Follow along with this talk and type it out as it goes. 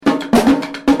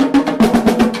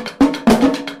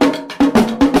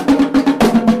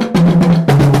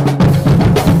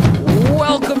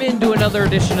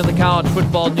edition of the College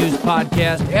Football News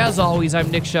Podcast. As always, I'm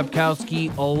Nick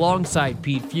Shepkowski alongside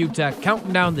Pete Futek,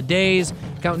 counting down the days,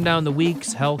 counting down the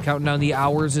weeks, hell, counting down the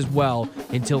hours as well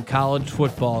until college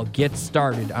football gets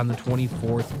started on the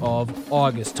 24th of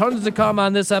August. Tons to come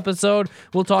on this episode.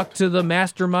 We'll talk to the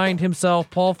mastermind himself.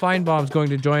 Paul Feinbaum is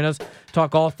going to join us,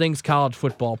 talk all things college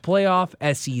football playoff,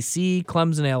 SEC,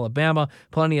 Clemson, Alabama,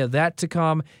 plenty of that to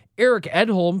come. Eric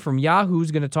Edholm from Yahoo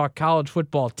is going to talk college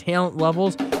football talent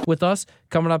levels with us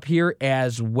coming up here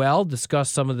as well, discuss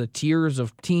some of the tiers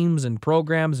of teams and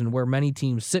programs and where many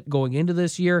teams sit going into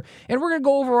this year. And we're going to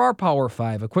go over our Power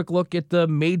 5, a quick look at the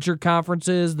major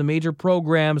conferences, the major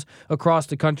programs across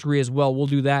the country as well. We'll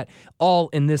do that all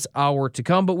in this hour to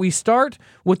come. But we start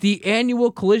with the annual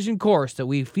collision course that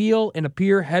we feel and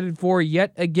appear headed for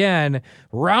yet again.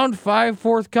 Round 5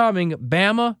 forthcoming.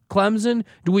 Bama, Clemson.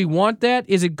 Do we want that?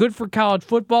 Is it good for college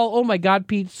football? Oh my God,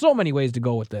 Pete, so many ways to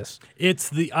go with this. It's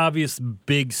the obvious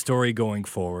big story going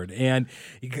forward, and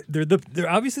they're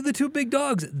obviously the two big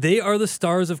dogs. They are the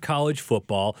stars of college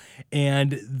football,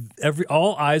 and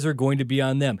all eyes are going to be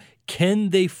on them. Can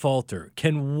they falter?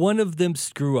 Can one of them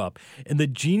screw up? And the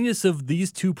genius of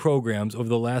these two programs over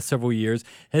the last several years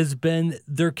has been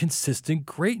their consistent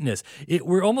greatness.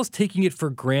 We're almost taking it for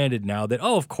granted now that,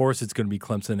 of course it's going to be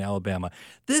Clemson and Alabama.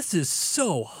 This is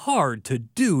so hard to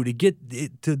do, to get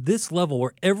it to this level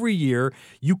where every year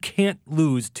you can't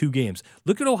lose two games.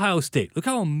 Look at Ohio State. Look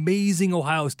how amazing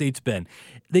Ohio State's been.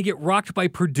 They get rocked by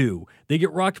Purdue. They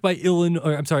get rocked by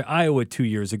Iowa 2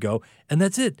 years ago, and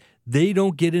that's it. They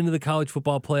don't get into the college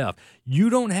football playoff. You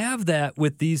don't have that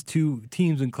with these two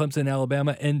teams in Clemson and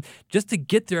Alabama, and just to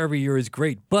get there every year is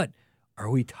great. But are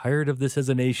we tired of this as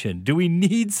a nation? Do we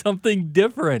need something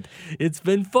different? It's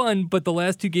been fun, but the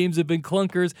last two games have been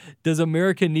clunkers. Does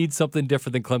America need something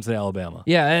different than Clemson and Alabama?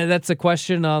 Yeah, and that's a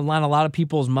question on a lot of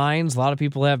people's minds. A lot of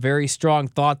people have very strong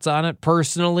thoughts on it.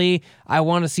 Personally, I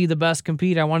want to see the best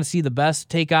compete. I want to see the best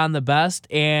take on the best,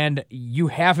 and you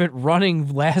have it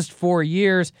running last 4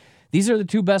 years. These are the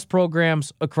two best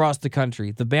programs across the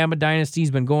country. The Bama dynasty has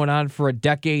been going on for a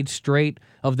decade straight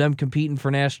of them competing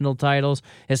for national titles.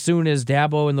 As soon as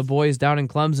Dabo and the boys down in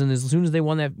Clemson, as soon as they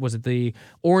won that, was it the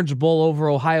Orange Bowl over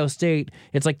Ohio State,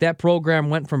 it's like that program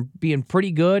went from being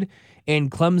pretty good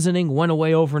and Clemsoning went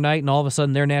away overnight, and all of a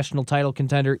sudden they're national title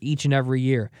contender each and every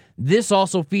year. This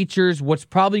also features what's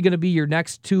probably going to be your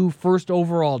next two first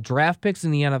overall draft picks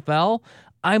in the NFL.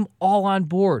 I'm all on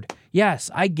board.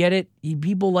 Yes, I get it.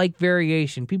 People like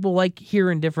variation. People like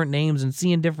hearing different names and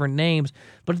seeing different names.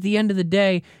 But at the end of the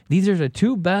day, these are the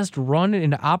two best run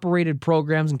and operated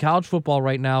programs in college football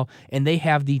right now, and they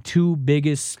have the two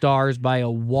biggest stars by a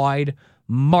wide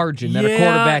margin that are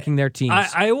quarterbacking their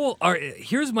teams.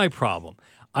 Here's my problem.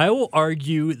 I will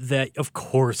argue that, of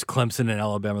course, Clemson and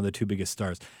Alabama are the two biggest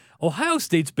stars. Ohio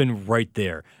State's been right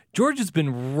there. Georgia's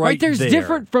been right there. There's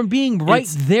different from being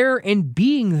there and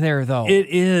being there, though. It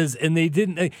is, and they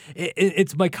didn't.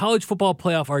 It's my college football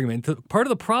playoff argument. Part of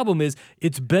the problem is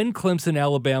it's been Clemson,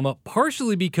 Alabama,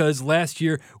 partially because last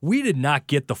year we did not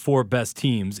get the four best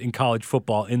teams in college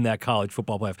football in that college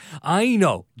football playoff. I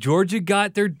know Georgia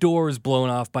got their doors blown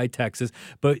off by Texas,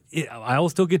 but I will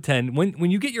still contend when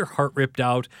you get your heart ripped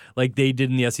out like they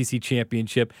did in the SEC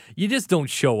championship, you just don't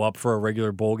show up for a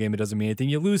regular bowl game. It doesn't mean anything.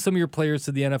 You lose some of your players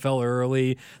to the NFL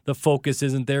early. The focus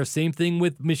isn't there. Same thing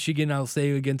with Michigan, I'll say,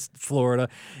 against Florida.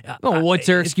 What's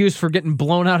their excuse for getting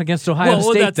blown out against Ohio State?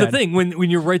 Well, that's the thing.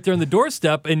 When you're right there on the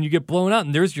doorstep and you get blown out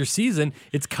and there's your season,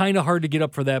 it's kind of hard to get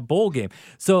up for that bowl game.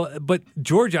 So, but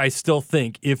Georgia, I still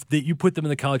think if you put them in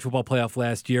the college football playoff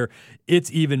last year,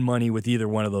 it's even money with either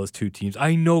one of those two teams.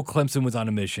 I know Clemson was on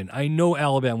a mission. I know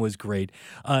Alabama was great,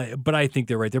 but I think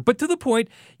they're right there. But to the point,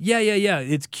 yeah,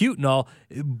 it's cute and all,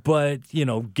 but,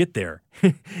 get there.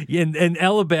 and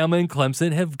Alabama and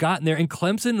Clemson have gotten there. And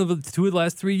Clemson, over the two of the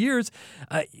last 3 years,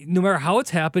 no matter how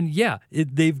it's happened,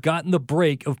 they've gotten the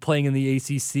break of playing in the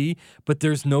ACC, but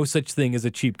there's no such thing as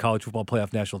a cheap college football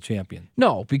playoff national champion.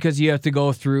 No, because you have to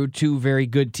go through two very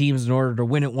good teams in order to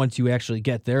win it once you actually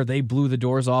get there. They blew the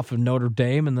doors off of Notre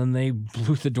Dame, and then they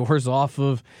blew the doors off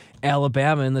of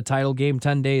Alabama in the title game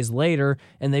 10 days later,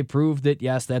 and they proved that,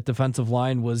 yes, that defensive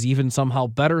line was even somehow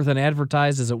better than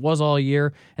advertised as it was all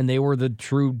year, and they were the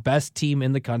true best team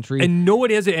in the country. And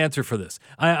nobody has an answer for this.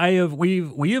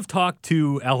 We have talked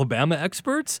to Alabama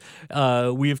experts.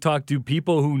 We have talked to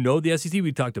people who know the SEC.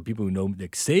 We've talked to people who know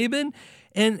Nick Saban.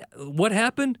 And what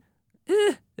happened?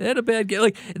 They had a bad game.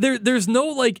 Like there's no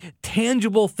like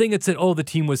tangible thing that said, oh, the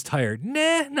team was tired.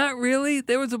 Nah, not really.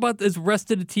 There was about as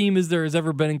rested a team as there has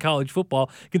ever been in college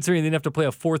football, considering they didn't have to play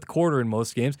a fourth quarter in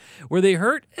most games. Were they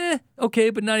hurt?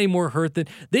 Okay, but not any more hurt than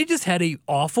they just had a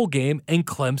awful game, and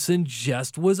Clemson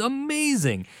just was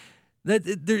amazing.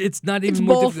 It's not even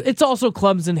more both. It's also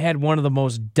Clemson had one of the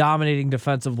most dominating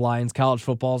defensive lines college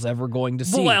football's ever going to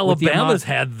see. Well, Alabama's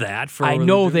had that for. I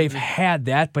know they've had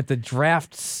that, but the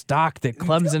draft stock that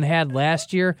Clemson had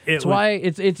last year, it's why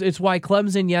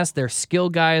Clemson. Yes, their skill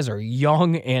guys are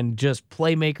young and just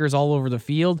playmakers all over the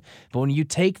field. But when you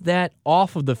take that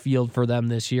off of the field for them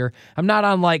this year, I'm not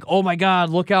on like, oh my God,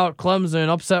 look out, Clemson,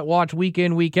 upset watch week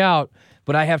in, week out.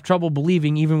 But I have trouble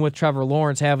believing, even with Trevor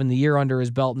Lawrence having the year under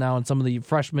his belt now and some of the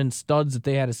freshman studs that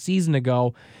they had a season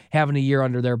ago having a year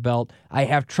under their belt, I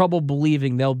have trouble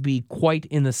believing they'll be quite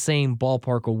in the same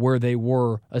ballpark of where they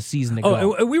were a season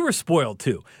ago. Oh, we were spoiled,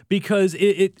 too, because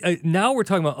now we're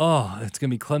talking about, it's going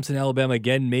to be Clemson, Alabama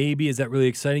again, maybe. Is that really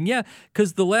exciting? Yeah,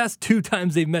 because the last two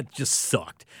times they've met just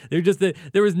sucked.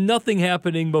 There was nothing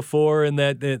happening before in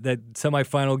that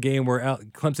semifinal game where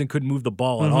Clemson couldn't move the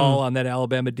ball at all on that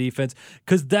Alabama defense,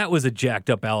 because that was a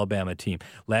jacked-up Alabama team.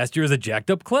 Last year was a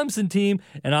jacked-up Clemson team,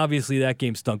 and obviously that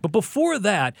game stunk. But before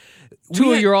that,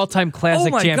 two of your all-time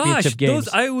classic championship games.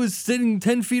 I was sitting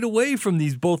 10 feet away from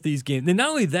both these games. And not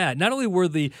only were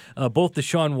both the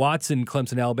Deshaun Watson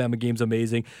Clemson-Alabama games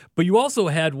amazing, but you also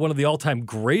had one of the all-time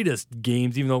greatest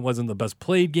games, even though it wasn't the best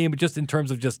played game, but just in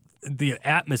terms of just the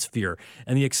atmosphere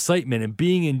and the excitement and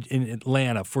being in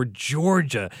Atlanta for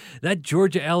Georgia. That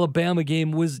Georgia-Alabama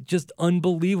game was just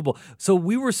unbelievable. So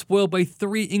we were spoiled by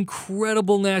 3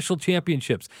 incredible national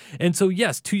championships. And so,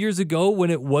 yes, 2 years ago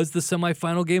when it was the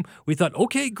semifinal game, we thought,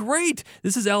 okay, great.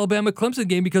 This is Alabama-Clemson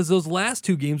game because those last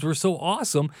 2 games were so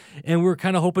awesome, and we were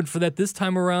kind of hoping for that this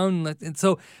time around. And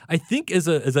so I think as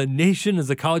a nation, as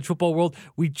a college football world,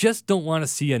 we just don't want to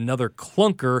see another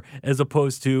clunker as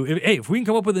opposed to, if we can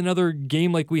come up with another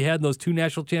game like we had in those 2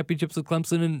 national championships with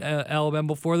Clemson and Alabama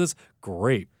before this,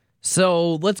 great.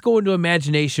 So let's go into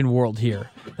imagination world here.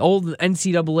 The old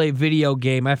NCAA video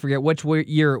game, I forget which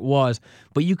year it was,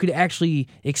 but you could actually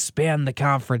expand the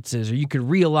conferences or you could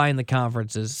realign the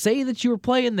conferences. Say that you were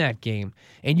playing that game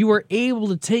and you were able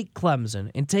to take Clemson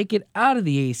and take it out of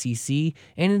the ACC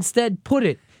and instead put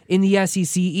it in the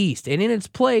SEC East. And in its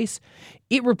place,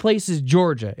 it replaces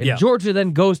Georgia. And Georgia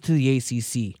then goes to the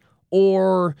ACC.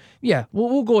 Or,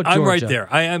 we'll go with Georgia. I'm right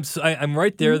there. I'm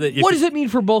right there. What does it mean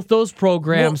for both those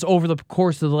programs over the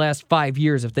course of the last 5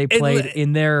 years if they played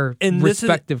in their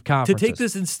respective conferences? To take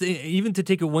this, even to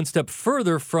take it one step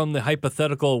further from the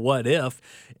hypothetical what if,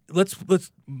 let's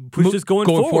push this going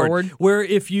forward. Where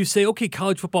if you say, okay,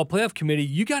 College Football Playoff Committee,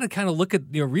 you got to kind of look at,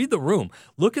 read the room.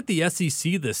 Look at the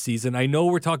SEC this season. I know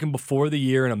we're talking before the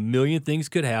year and a million things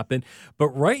could happen, but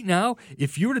right now,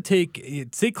 if you were to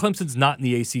say Clemson's not in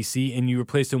the ACC and you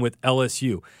replace them with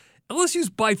LSU. LSU's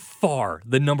by far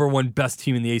the number 1 best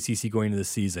team in the ACC going into the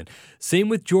season. Same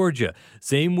with Georgia.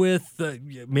 Same with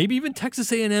maybe even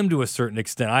Texas A&M to a certain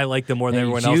extent. I like them more than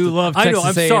everyone else. You love Texas A&M. I know.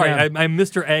 I'm sorry. I'm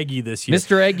Mr. Aggie this year.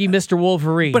 Mr. Aggie, Mr.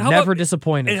 Wolverine. But never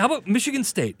disappointed. And how about Michigan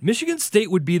State? Michigan State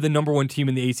would be the number 1 team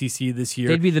in the ACC this year.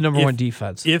 They'd be the number 1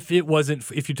 defense. If you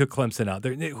took Clemson out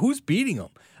there. Who's beating them?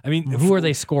 I mean, who are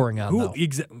they scoring on, though?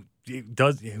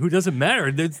 Who doesn't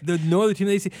matter? There's no other team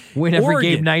in the ACC. Win every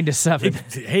game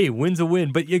 9-7. Hey, win's a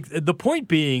win. But the point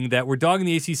being that we're dogging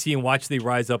the ACC and watch they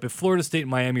rise up. If Florida State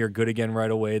and Miami are good again right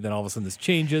away, then all of a sudden this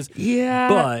changes. Yeah,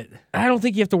 but I don't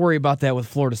think you have to worry about that with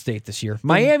Florida State this year.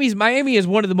 Miami is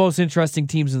one of the most interesting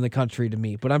teams in the country to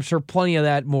me, but I'm sure plenty of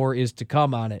that more is to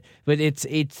come on it. But it's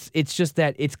just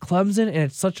that it's Clemson and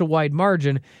it's such a wide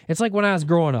margin. It's like when I was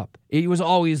growing up. It was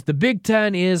always the Big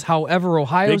Ten is however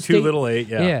Ohio State. Big 2, Little 8,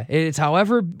 yeah. Yeah, it's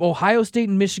however Ohio State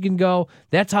and Michigan go,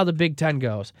 that's how the Big Ten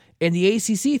goes. And the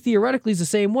ACC theoretically is the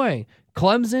same way.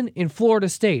 Clemson in Florida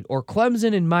State or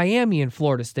Clemson in Miami in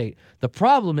Florida State. The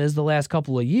problem is the last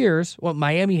couple of years,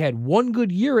 Miami had 1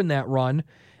 good year in that run.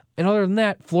 And other than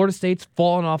that, Florida State's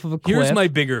fallen off of a cliff. Here's my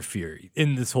bigger fear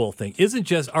in this whole thing. Is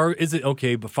it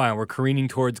okay, but fine, we're careening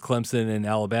towards Clemson and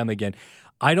Alabama again.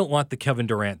 I don't want the Kevin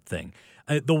Durant thing.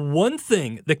 The one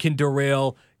thing that can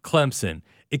derail Clemson,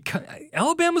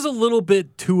 Alabama's a little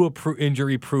bit too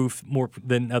injury-proof more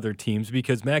than other teams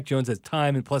because Mac Jones has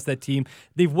time, and plus that team,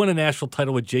 they've won a national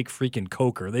title with Jake freaking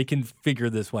Coker. They can figure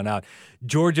this one out.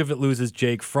 Georgia, if it loses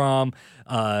Jake Fromm,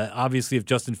 obviously if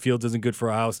Justin Fields isn't good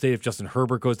for Ohio State, if Justin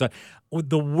Herbert goes down,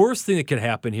 the worst thing that could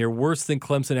happen here, worse than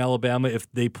Clemson, Alabama, if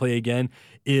they play again,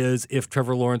 is if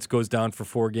Trevor Lawrence goes down for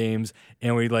 4 games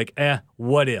and we're like,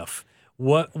 what if?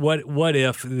 What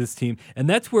if this team, and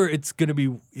that's where it's going to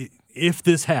be, if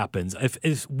this happens,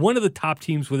 if one of the top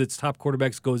teams with its top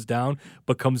quarterbacks goes down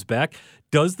but comes back,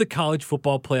 does the College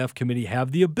Football Playoff Committee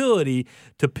have the ability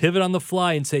to pivot on the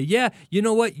fly and say, yeah, you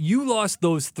know what, you lost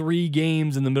those 3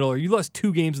 games in the middle, or you lost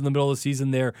 2 games in the middle of the season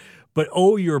there, but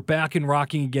you're back and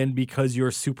rocking again because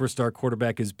your superstar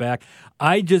quarterback is back.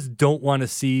 I just don't want to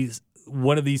see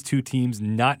one of these 2 teams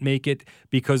not make it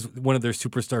because one of their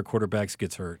superstar quarterbacks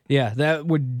gets hurt. Yeah, that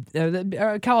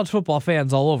would college football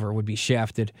fans all over would be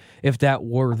shafted if that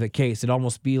were the case. It'd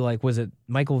almost be like, was it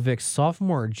Michael Vick's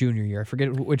sophomore or junior year? I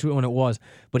forget which one it was,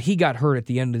 but he got hurt at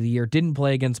the end of the year, didn't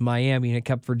play against Miami, and it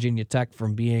kept Virginia Tech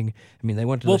from being, they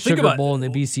went to the Sugar Bowl in the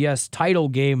BCS title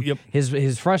game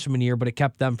his freshman year, but it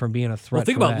kept them from being a threat. Well,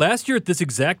 think about last year at this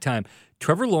exact time,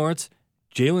 Trevor Lawrence,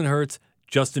 Jalen Hurts,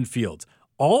 Justin Fields.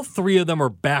 All 3 of them are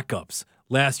backups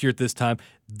last year at this time.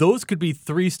 Those could be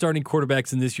 3 starting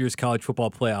quarterbacks in this year's college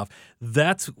football playoff.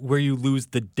 That's where you lose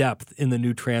the depth in the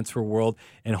new transfer world,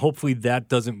 and hopefully that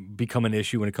doesn't become an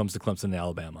issue when it comes to Clemson and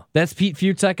Alabama. That's Pete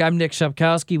Fiutak. I'm Nick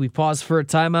Shepkowski. We pause for a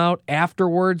timeout.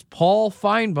 Afterwards, Paul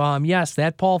Feinbaum. Yes,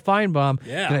 that Paul Feinbaum.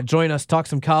 Yeah. Going to join us, talk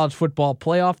some college football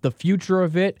playoff, the future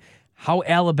of it, how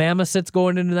Alabama sits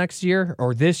going into next year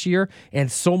or this year,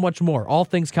 and so much more. All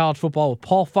things college football with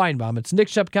Paul Feinbaum. It's Nick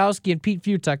Shepkowski and Pete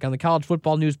Fiutak on the College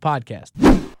Football News Podcast.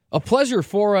 A pleasure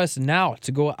for us now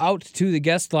to go out to the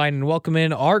guest line and welcome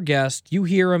in our guest. You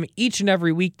hear him each and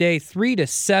every weekday, 3 to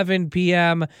 7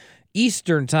 p.m.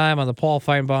 Eastern Time on the Paul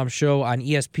Feinbaum Show on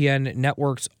ESPN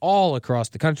networks all across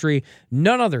the country.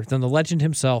 None other than the legend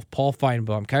himself, Paul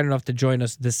Feinbaum, kind enough to join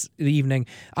us this evening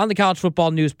on the College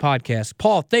Football News Podcast.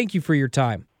 Paul, thank you for your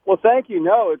time. Well, thank you.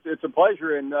 No, it's a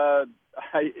pleasure, and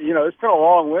it's been a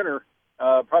long winter.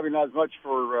 Probably not as much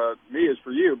for me as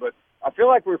for you, but I feel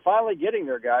like we're finally getting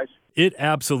there, guys. It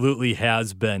absolutely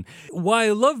has been. Why I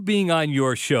love being on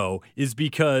your show is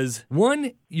because,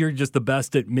 1, you're just the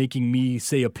best at making me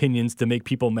say opinions to make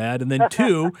people mad, and then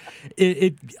 2,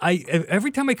 every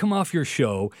time I come off your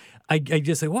show, I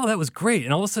just say, wow, that was great.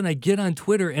 And all of a sudden I get on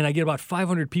Twitter and I get about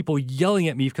 500 people yelling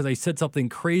at me because I said something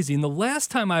crazy. And the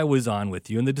last time I was on with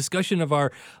you, and the discussion of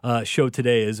our show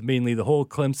today is mainly the whole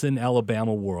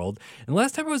Clemson-Alabama world. And the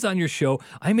last time I was on your show,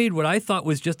 I made what I thought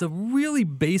was just a really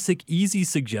basic, easy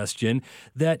suggestion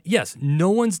that, yes, no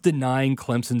one's denying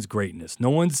Clemson's greatness. No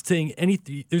one's saying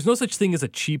anything. There's no such thing as a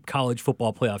cheap college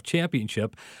football playoff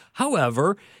championship.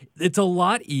 However, it's a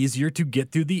lot easier to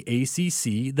get through the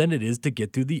ACC than it is to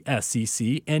get through the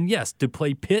SEC. And yes, to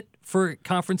play Pitt for a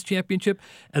conference championship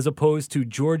as opposed to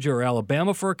Georgia or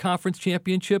Alabama for a conference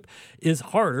championship is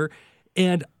harder.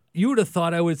 And you would have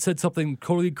thought I would have said something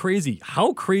totally crazy.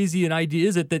 How crazy an idea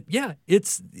is it that, yeah,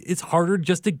 it's harder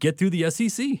just to get through the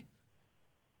SEC?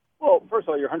 Well, first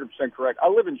of all, you're 100% correct. I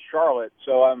live in Charlotte,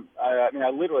 so I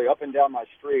literally up and down my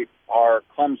street are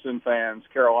Clemson fans,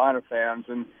 Carolina fans,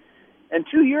 and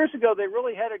 2 years ago they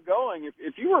really had it going.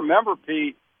 If you remember,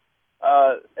 Pete,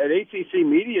 at ACC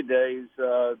Media Days,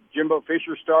 Jimbo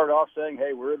Fisher started off saying,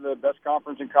 hey, we're the best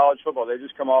conference in college football. They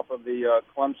just come off of the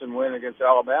Clemson win against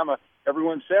Alabama.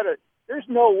 Everyone said it. There's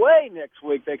no way next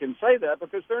week they can say that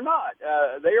because they're not.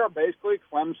 They are basically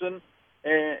Clemson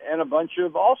and a bunch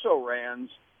of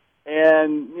also-rans.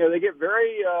 And, they get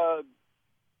very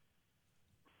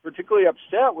particularly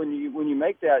upset when you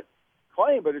make that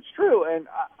claim, but it's true. And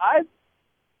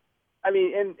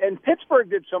and Pittsburgh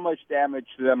did so much damage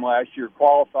to them last year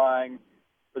qualifying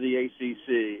for the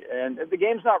ACC. And the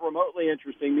game's not remotely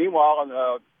interesting. Meanwhile,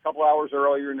 a couple hours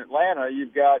earlier in Atlanta,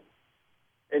 you've got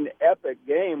an epic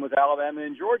game with Alabama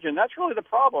and Georgia. And that's really the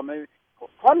problem.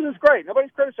 Clemson's great.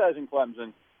 Nobody's criticizing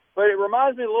Clemson. But it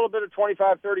reminds me a little bit of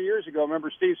 25, 30 years ago. Remember,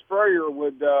 Steve Spurrier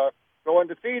would go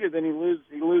undefeated, then he'd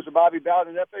lose to Bobby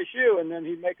Bowden at FSU, and then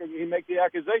he'd make the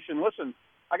accusation, listen,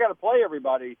 I got to play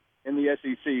everybody in the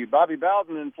SEC. Bobby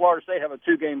Bowden and Florida State have a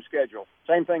 2-game schedule.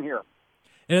 Same thing here.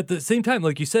 And at the same time,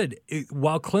 like you said,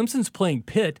 while Clemson's playing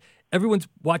Pitt, everyone's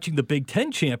watching the Big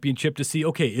Ten championship to see,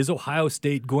 okay, is Ohio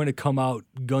State going to come out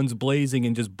guns blazing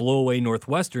and just blow away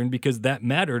Northwestern, because that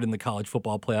mattered in the college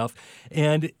football playoff.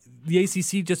 And the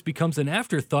ACC just becomes an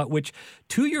afterthought, which,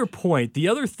 to your point, the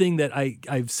other thing that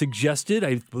I've suggested,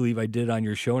 I believe I did on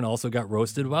your show and also got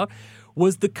roasted about,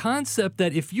 was the concept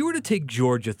that if you were to take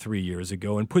Georgia 3 years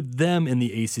ago and put them in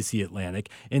the ACC Atlantic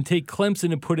and take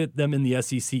Clemson and put them in the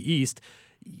SEC East,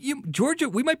 Georgia,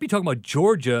 we might be talking about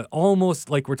Georgia almost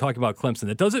like we're talking about Clemson.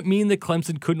 That doesn't mean that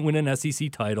Clemson couldn't win an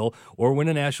SEC title or win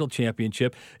a national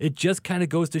championship. It just kind of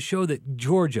goes to show that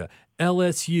Georgia,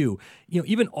 LSU,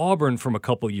 even Auburn from a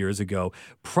couple years ago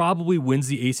probably wins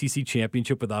the ACC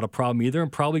championship without a problem either,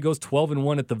 and probably goes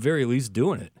 12-1 at the very least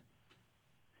doing it.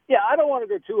 Yeah, I don't want to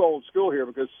go too old school here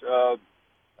because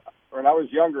when I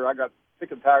was younger, I got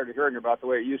sick and tired of hearing about the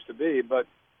way it used to be. But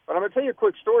I'm going to tell you a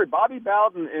quick story. Bobby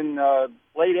Bowden in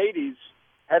late 80s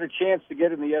had a chance to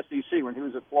get in the SEC when he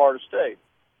was at Florida State.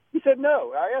 He said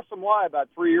no. I asked him why about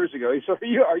 3 years ago. He said,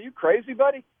 are you crazy,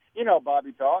 buddy? You know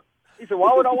Bobby talk. He said,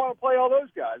 why would I want to play all those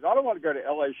guys? I don't want to go to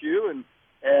LSU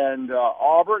and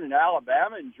Auburn and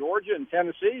Alabama and Georgia and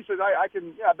Tennessee. He said, I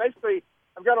can, basically,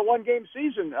 I've got a one-game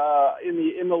season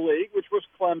in the league, which was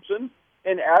Clemson,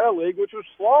 and at a league, which was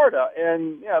Florida.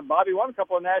 And, Bobby won a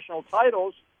couple of national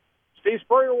titles. Steve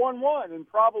Spurrier won one and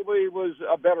probably was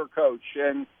a better coach.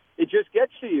 And it just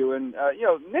gets to you. And,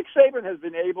 Nick Saban has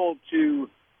been able to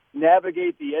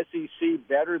navigate the SEC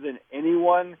better than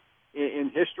anyone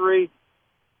in history,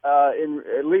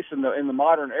 at least in the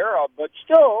modern era. But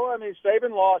still, I mean,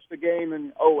 Saban lost the game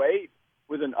in 2008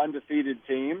 with an undefeated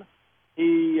team.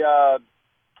 He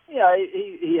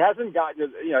hasn't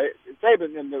gotten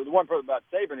Saban. And the one part about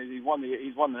Saban is he's won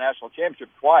the national championship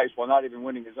twice while not even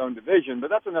winning his own division. But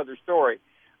that's another story.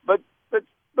 But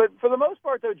for the most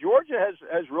part, though, Georgia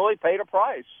has really paid a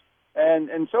price.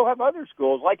 And so have other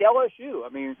schools like LSU. I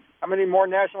mean, how many more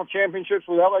national championships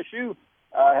will LSU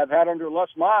have had under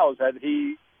Les Miles had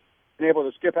he been able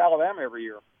to skip Alabama every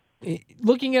year?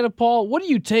 Looking at it, Paul, what do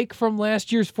you take from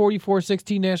last year's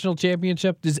 44-16 national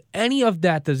championship? Does it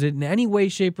in any way,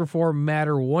 shape, or form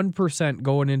matter 1%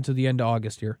 going into the end of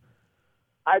August here?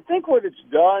 I think what it's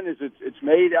done is it's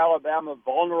made Alabama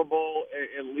vulnerable,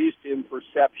 at least in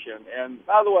perception. And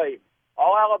by the way,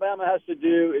 all Alabama has to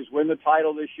do is win the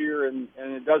title this year, and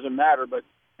it doesn't matter. But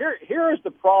here is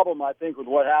the problem, I think, with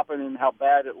what happened and how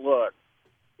bad it looked.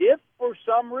 If for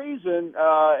some reason,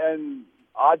 and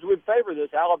odds would favor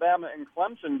this, Alabama and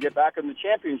Clemson get back in the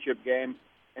championship game,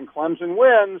 and Clemson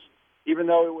wins, even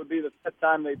though it would be the fifth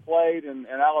time they played, and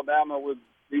Alabama would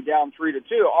be down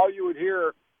 3-2, all you would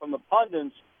hear from the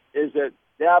pundits is that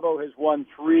Dabo has won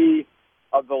 3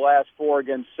 of the last 4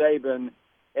 against Saban,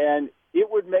 and it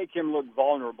would make him look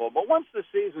vulnerable. But once the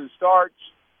season starts,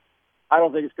 I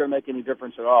don't think it's going to make any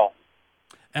difference at all.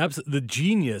 The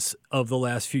genius of the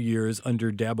last few years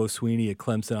under Dabo Swinney at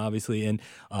Clemson, obviously, and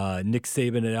Nick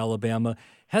Saban at Alabama,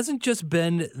 hasn't just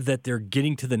been that they're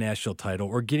getting to the national title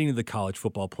or getting to the college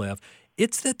football playoff.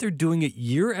 It's that they're doing it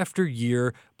year after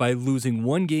year by losing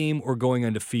one game or going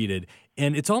undefeated.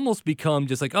 And it's almost become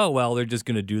just like, oh, well, they're just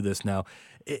going to do this now.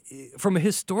 From a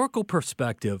historical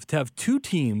perspective, to have 2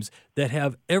 teams that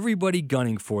have everybody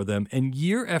gunning for them and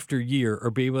year after year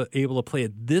are able to play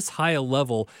at this high a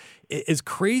level, as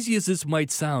crazy as this might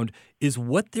sound, is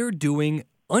what they're doing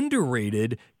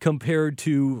underrated compared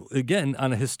to, again,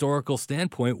 on a historical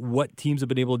standpoint, what teams have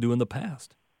been able to do in the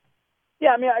past.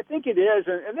 Yeah, I mean, I think it is.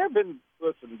 And there have been,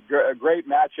 great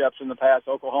matchups in the past.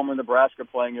 Oklahoma and Nebraska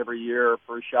playing every year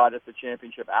for a shot at the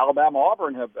championship. Alabama,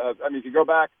 Auburn have, if you go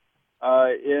back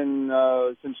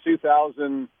since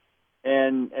 2009,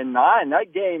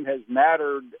 that game has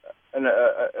mattered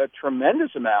a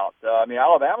tremendous amount.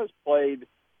 Alabama's played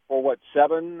for,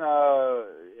 7?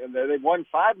 And they've won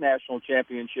 5 national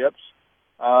championships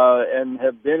and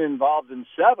have been involved in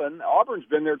 7. Auburn's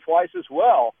been there twice as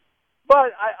well.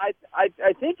 But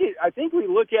I think we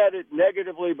look at it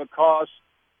negatively because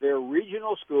they're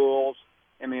regional schools.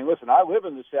 I mean, listen, I live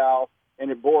in the South, and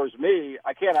it bores me.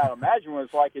 I cannot imagine what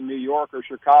it's like in New York or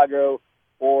Chicago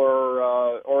or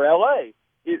L.A.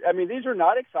 These are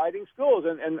not exciting schools.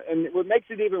 And what makes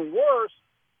it even worse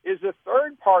is the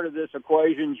third part of this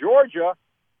equation. Georgia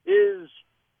is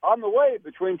on the way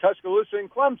between Tuscaloosa and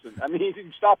Clemson. I mean, you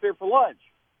can stop there for lunch.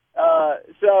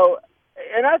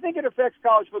 And I think it affects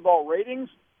college football ratings.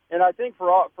 And I think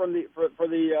for the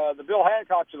Bill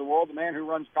Hancocks of the world, the man who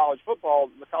runs college football,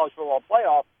 the college football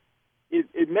playoff,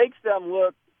 it makes them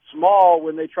look small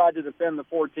when they try to defend the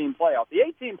 14 playoff. The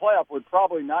 18 playoff would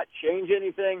probably not change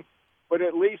anything, but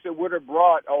at least it would have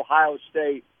brought Ohio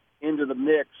State into the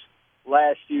mix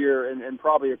last year and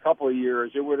probably a couple of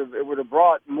years. It would have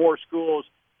brought more schools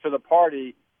to the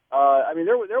party. I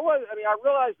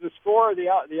realized the score of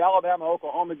the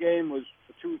Alabama-Oklahoma game was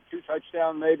two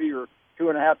touchdowns maybe, or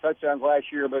 2.5 touchdowns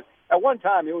last year. But at one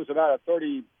time, it was about a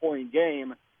 30-point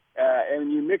game.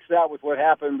 And you mix that with what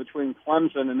happened between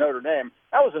Clemson and Notre Dame.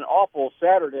 That was an awful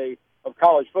Saturday of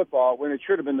college football when it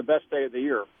should have been the best day of the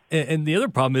year. And the other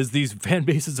problem is these fan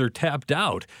bases are tapped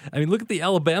out. I mean, look at the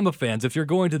Alabama fans. If you're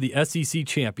going to the SEC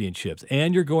championships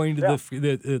and you're going to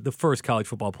the first college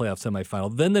football playoff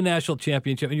semifinal, then the national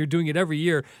championship, and you're doing it every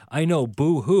year, I know,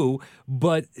 boo-hoo,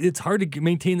 but it's hard to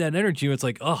maintain that energy. It's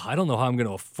like, oh, I don't know how I'm going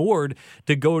to afford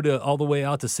to go to all the way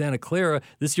out to Santa Clara.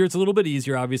 This year it's a little bit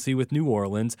easier, obviously, with New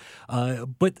Orleans.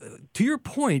 But to your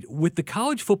point, with the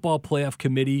College Football Playoff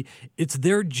Committee, it's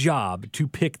their job to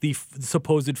pick the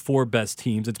supposed 4 best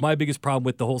teams. It's my biggest problem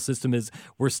with the whole system is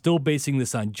we're still basing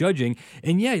this on judging.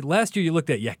 And yeah, last year you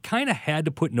looked at, you kind of had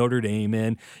to put Notre Dame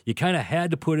in. You kind of had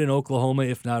to put in Oklahoma,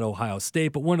 if not Ohio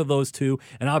State, but one of those two,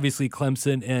 and obviously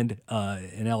Clemson and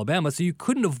Alabama. So you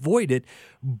couldn't avoid it.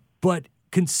 But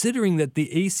considering that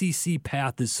the ACC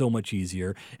path is so much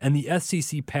easier and the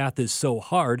SEC path is so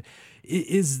hard,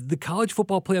 is the College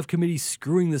Football Playoff Committee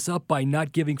screwing this up by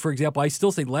not giving, for example, I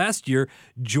still say last year,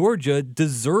 Georgia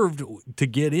deserved to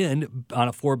get in on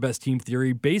a 4 best team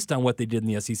theory based on what they did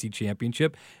in the SEC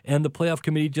championship, and the playoff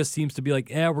committee just seems to be like,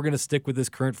 we're going to stick with this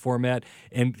current format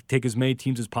and take as many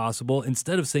teams as possible,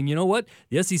 instead of saying, you know what,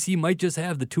 the SEC might just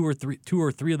have the two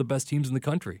or three of the best teams in the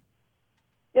country.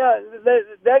 Yeah,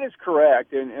 that is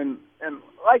correct, and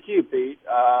like you, Pete,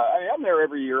 I'm there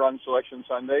every year on Selection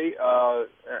Sunday,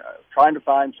 trying to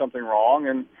find something wrong,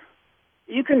 and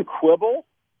you can quibble,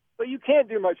 but you can't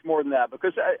do much more than that,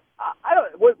 because I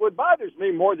don't. What bothers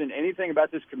me more than anything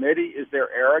about this committee is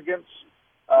their arrogance,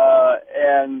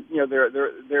 and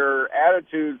their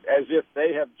attitude as if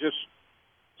they have just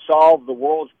solved the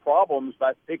world's problems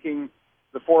by picking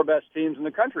the 4 best teams in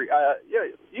the country.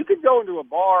 You could go into a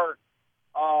bar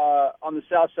on the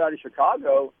south side of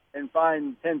Chicago and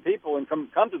find 10 people and come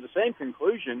to the same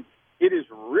conclusion. It is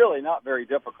really not very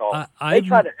difficult. They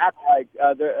try to act like,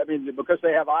 because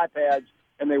they have iPads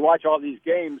and they watch all these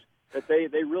games, that they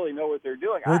really know what they're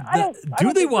doing. Well,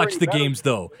 do they watch the games,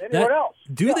 though?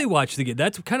 Do they watch the game?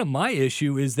 That's kind of my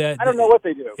issue, is that... I don't know what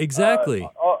they do. Exactly.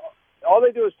 All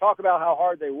they do is talk about how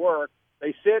hard they work.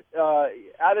 They sit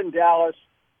out in Dallas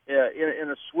in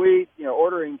a suite,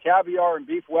 ordering caviar and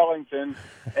beef Wellington,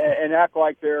 and act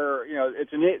like they're,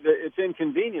 it's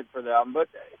inconvenient for them. But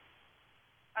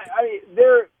I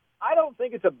don't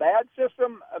think it's a bad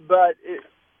system, but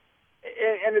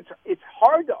it's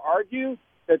hard to argue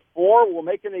that 4 will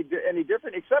make any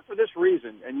difference, except for this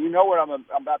reason. And you know what I'm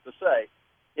about to say.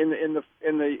 In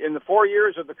the 4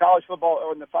 years of the college football,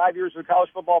 or in the 5 years of the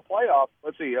college football playoff,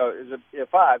 let's see, is it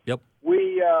 5? Yep.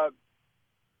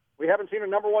 We haven't seen a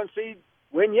number 1 seed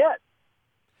win yet.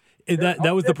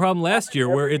 That was the problem last year,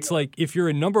 where it's like, if you're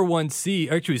a number 1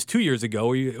 seed, actually it was 2 years ago,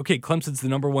 where Clemson's the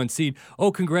number 1 seed.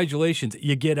 Oh, congratulations,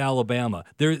 you get Alabama.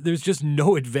 There's just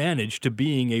no advantage to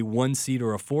being a 1 seed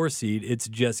or a 4 seed. It's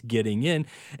just getting in.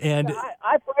 And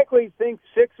I frankly think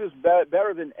 6 is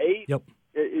better than 8. Yep.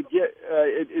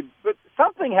 But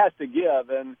something has to give,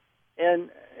 and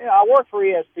I work for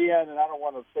ESPN, and I don't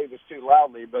want to say this too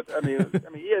loudly, but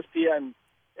ESPN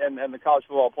and the College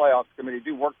Football Playoff Committee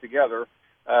do work together.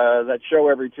 That show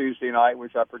every Tuesday night,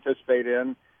 which I participate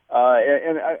in,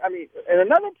 and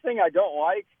another thing I don't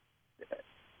like.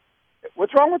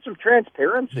 What's wrong with some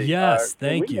transparency? Yes,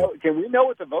 thank you. Can we know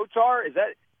what the votes are? Is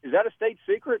that a state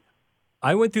secret?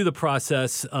 I went through the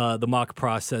process, the mock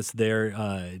process there,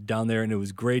 down there, and it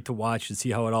was great to watch and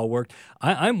see how it all worked.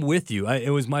 I'm with you.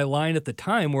 It was my line at the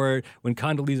time when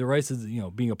Condoleezza Rice is,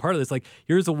 being a part of this, like,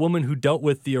 here's a woman who dealt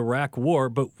with the Iraq War,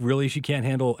 but really she can't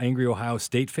handle angry Ohio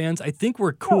State fans. I think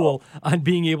we're cool on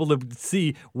being able to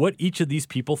see what each of these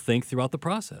people think throughout the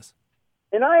process.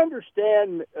 And I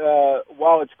understand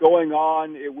while it's going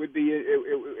on, it would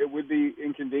be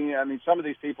inconvenient. I mean, some of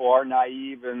these people are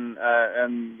naive, and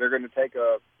they're going to take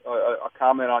a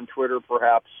comment on Twitter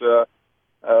perhaps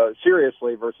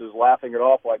seriously versus laughing it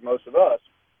off like most of us.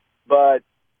 But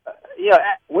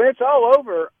when it's all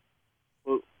over,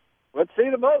 let's see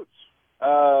the votes.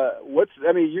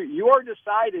 You are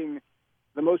deciding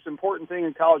the most important thing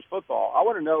in college football. I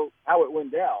want to know how it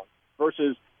went down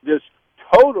versus this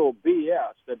total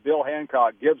BS that Bill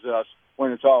Hancock gives us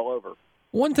when it's all over.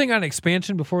 One thing on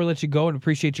expansion before we let you go, and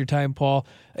appreciate your time, Paul.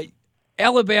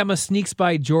 Alabama sneaks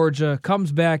by Georgia,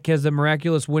 comes back, has a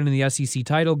miraculous win in the SEC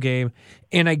title game,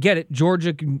 and I get it.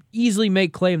 Georgia can easily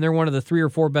make claim they're one of the 3 or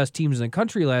 4 best teams in the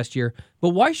country last year, but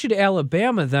why should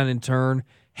Alabama then, in turn,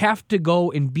 have to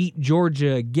go and beat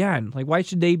Georgia again? Like, why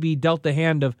should they be dealt the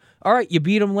hand of, all right, you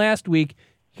beat them last week,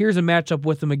 here's a matchup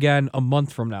with them again a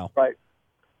month from now? Right.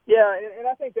 Yeah, and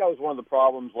I think that was one of the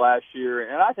problems last year,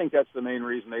 and I think that's the main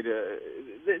reason they did.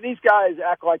 These guys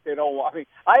act like they don't want. I mean,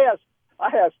 I asked. I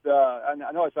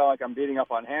know I sound like I'm beating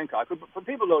up on Hancock, but for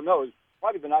people who don't know, he's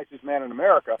probably the nicest man in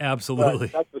America. Absolutely,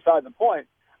 that's beside the point.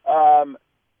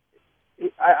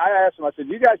 I asked him, I said,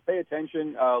 do you guys pay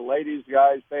attention, ladies,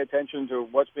 guys, pay attention to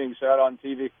what's being said on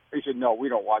TV? He said, no, we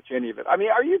don't watch any of it. I mean,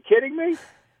 are you kidding me?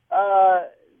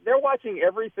 They're watching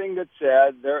everything that's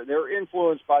said. They're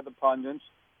influenced by the pundits.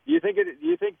 Do you think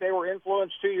they were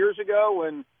influenced 2 years ago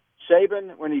when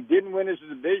Saban, when he didn't win his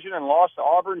division and lost to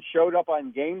Auburn, showed up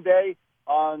on game day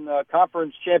on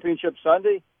conference championship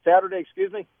Saturday,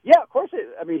 excuse me? Yeah, of course.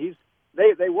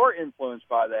 They were influenced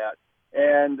by that.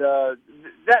 And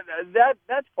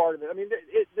that's part of it. I mean,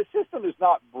 the system is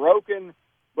not broken,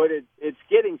 but it's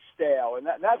getting stale, and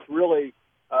that's really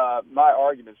my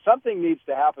argument. Something needs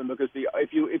to happen because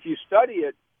if you study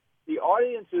it, the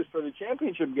audiences for the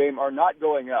championship game are not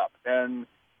going up, and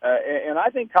I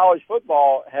think college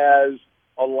football has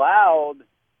allowed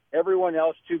everyone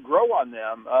else to grow on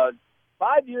them.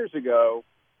 5 years ago,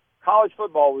 college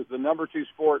football was the number 2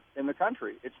 sport in the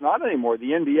country. It's not anymore.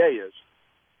 The NBA is.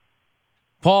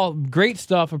 Paul, great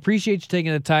stuff. Appreciate you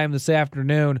taking the time this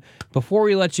afternoon. Before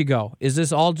we let you go, is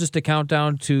this all just a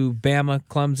countdown to Bama,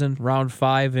 Clemson, round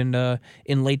 5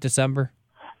 in late December?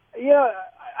 Yeah,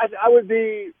 I would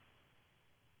be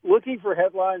looking for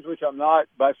headlines, which I'm not,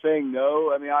 by saying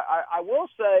no. I mean, I will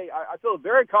say I feel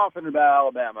very confident about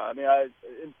Alabama. I mean,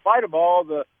 in spite of all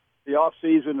the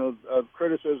off-season of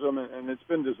criticism, and it's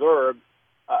been deserved,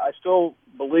 I still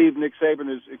believe Nick Saban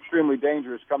is extremely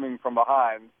dangerous coming from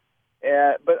behind.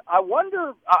 But I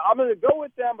wonder, I'm going to go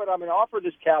with them, but I'm going to offer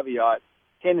this caveat.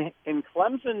 Can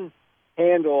Clemson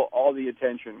handle all the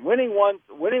attention? Winning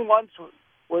once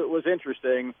was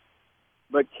interesting,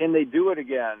 but can they do it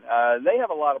again? They have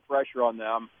a lot of pressure on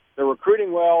them. They're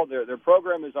recruiting well. Their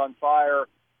program is on fire.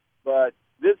 But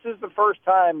this is the first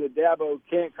time that Dabo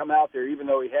can't come out there, even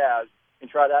though he has, and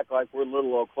try to act like we're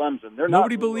little old Clemson.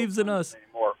 Nobody believes in us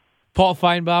anymore. Paul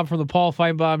Feinbaum from the Paul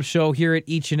Feinbaum Show here at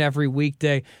each and every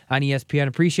weekday on ESPN.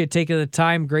 Appreciate taking the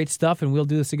time. Great stuff, and we'll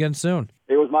do this again soon.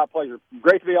 It was my pleasure.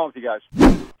 Great to be on with you guys.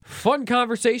 Fun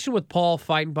conversation with Paul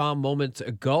Feinbaum moments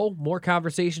ago. More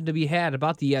conversation to be had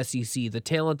about the SEC, the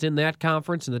talent in that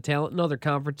conference, and the talent in other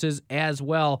conferences as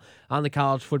well on the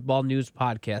College Football News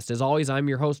Podcast. As always, I'm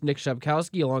your host, Nick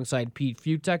Shubkowski, alongside Pete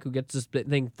Futek, who gets this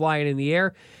thing flying in the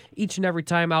air each and every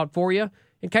time out for you.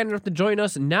 And kind enough to join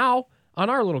us now on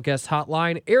our little guest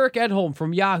hotline, Eric Edholm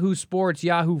from Yahoo Sports,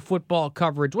 Yahoo Football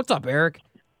Coverage. What's up, Eric?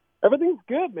 Everything's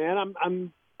good, man.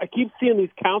 I keep seeing these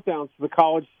countdowns to the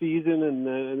college season and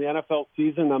the NFL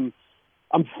season.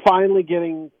 I'm finally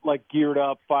getting geared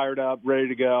up, fired up, ready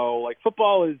to go.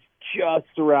 Football is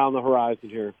just around the horizon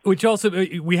here. Which also,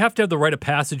 we have to have the rite of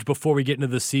passage before we get into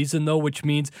the season, though, which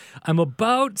means I'm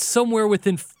about somewhere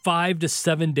within 5 to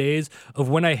 7 days of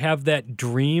when I have that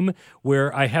dream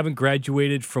where I haven't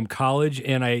graduated from college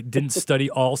and I didn't study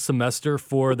all semester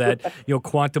for that,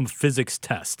 quantum physics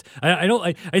test.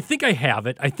 I think I have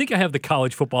it. I think I have the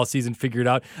college football season figured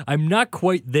out. I'm not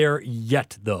quite there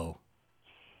yet, though.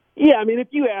 Yeah, I mean, if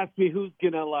you ask me who's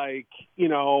going to,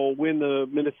 win the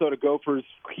Minnesota Gophers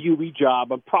QB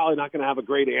job, I'm probably not going to have a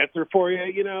great answer for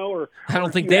you, or I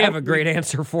don't think they have a great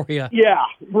answer for you. Yeah,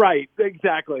 right,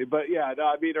 exactly. But, yeah, no,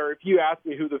 I mean, or if you ask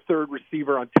me who the third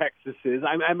receiver on Texas is,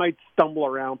 I might stumble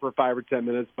around for 5 or 10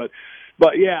 minutes. But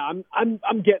yeah,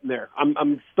 I'm getting there.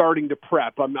 I'm starting to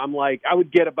prep. I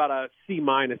would get about a C-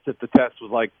 if the test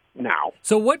was now.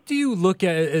 So what do you look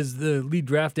at as the lead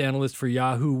draft analyst for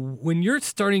Yahoo? When you're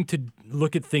starting to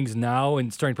look at things now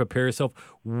and starting to prepare yourself,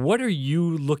 what are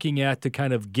you looking at to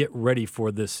kind of get ready for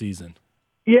this season?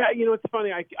 Yeah, it's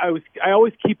funny. I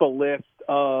always keep a list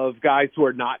of guys who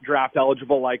are not draft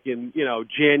eligible, in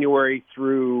January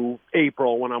through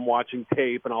April when I'm watching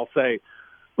tape, and I'll say,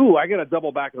 ooh, I got to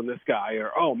double back on this guy,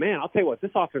 or, oh, man, I'll tell you what,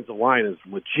 this offensive line is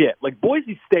legit.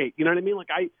 Boise State, you know what I mean?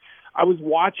 I was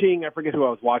watching, I forget who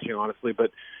I was watching, honestly,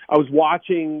 but I was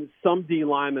watching some D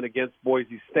linemen against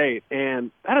Boise State,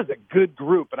 and that is a good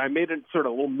group. And I made a sort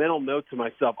of little mental note to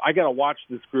myself, I got to watch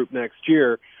this group next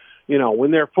year.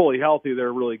 When they're fully healthy,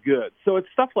 they're really good. So it's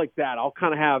stuff like that. I'll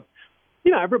kind of have,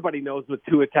 everybody knows what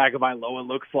Tua Tagovailoa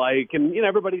looks like, and,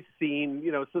 everybody's seen,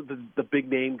 some of the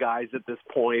big-name guys at this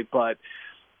point, but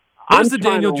where's the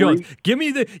Daniel Jones? Give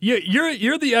me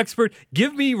you're the expert.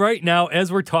 Give me right now,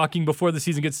 as we're talking before the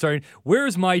season gets started,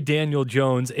 where's my Daniel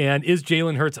Jones? And is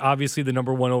Jalen Hurts obviously the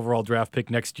number 1 overall draft pick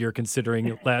next year,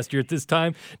 considering last year at this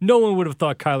time, no one would have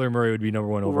thought Kyler Murray would be number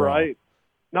 1 overall. Right.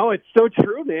 No, it's so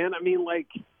true, man. I mean,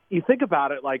 you think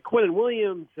about it, Quinnen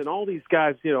Williams and all these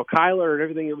guys, Kyler and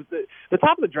everything. It was the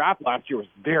top of the draft last year was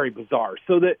very bizarre.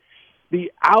 So that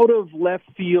the out of left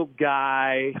field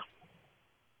guy.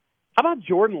 How about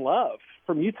Jordan Love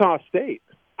from Utah State?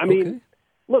 I mean,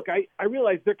 look, I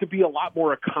realize there could be a lot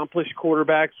more accomplished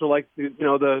quarterbacks, or like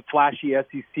the flashy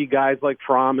SEC guys like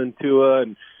Fromm and Tua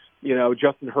and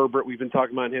Justin Herbert. We've been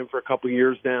talking about him for a couple of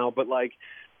years now, but I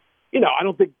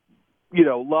don't think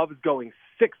Love is going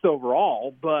 6th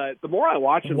overall. But the more I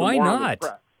watch him, why the more I'm not?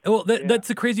 impressed. Well, that's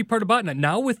the crazy part about it.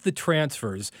 Now with the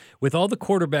transfers, with all the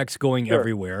quarterbacks going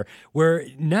everywhere, where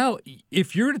now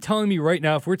if you're telling me right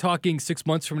now, if we're talking 6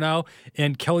 months from now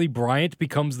and Kelly Bryant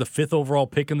becomes the 5th overall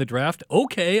pick in the draft,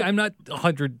 okay, I'm not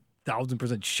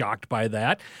 100,000% shocked by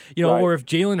that. Right. Or if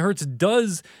Jalen Hurts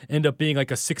does end up being like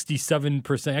a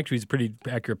 67%, actually he's a pretty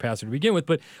accurate passer to begin with,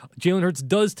 but Jalen Hurts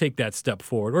does take that step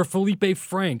forward. Or Felipe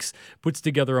Franks puts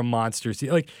together a monster.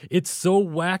 It's so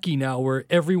wacky now where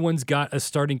everyone's got a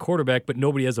starting quarterback, but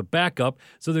nobody has a backup.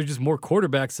 So there's just more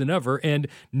quarterbacks than ever, and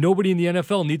nobody in the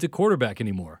NFL needs a quarterback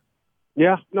anymore.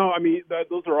 Yeah, no, I mean,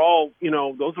 those are all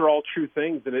true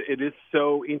things. And it is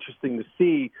so interesting to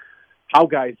see how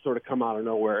guys sort of come out of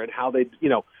nowhere and how they,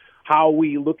 how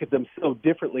we look at them so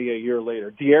differently a year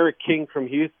later. De'Aaron King from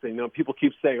Houston, people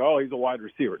keep saying, oh, he's a wide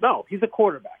receiver. No, he's a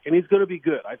quarterback, and he's going to be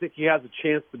good. I think he has a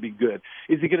chance to be good.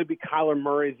 Is he going to be Kyler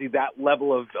Murray? Is he that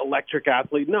level of electric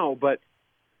athlete? No, but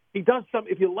he does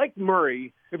something. If you like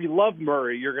Murray, if you love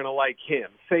Murray, you're going to like him.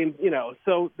 Same,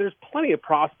 so there's plenty of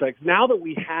prospects. Now that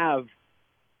we have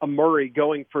a Murray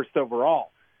going 1st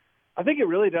overall, I think it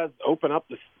really does open up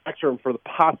the spectrum for the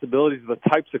possibilities of the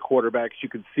types of quarterbacks you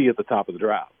could see at the top of the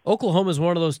draft. Oklahoma is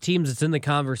one of those teams that's in the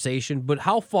conversation, but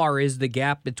how far is the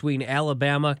gap between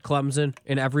Alabama, Clemson,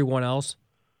 and everyone else?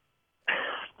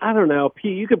 I don't know,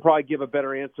 Pete. You could probably give a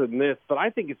better answer than this, but I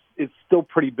think it's still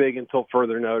pretty big until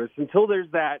further notice. Until there's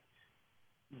that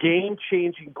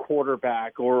game-changing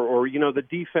quarterback or the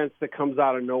defense that comes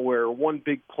out of nowhere, one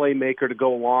big playmaker to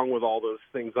go along with all those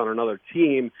things on another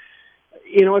team.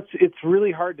 It's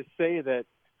really hard to say that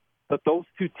those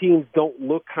two teams don't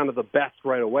look kind of the best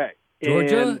right away.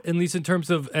 Georgia, at least in terms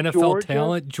of NFL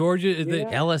talent, Georgia is the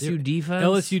LSU defense.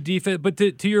 LSU defense, but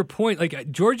to your point, like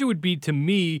Georgia would be to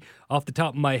me off the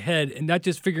top of my head, and not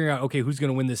just figuring out who's going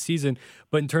to win this season,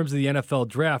 but in terms of the NFL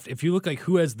draft, if you look like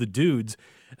who has the dudes.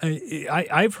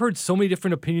 I've heard so many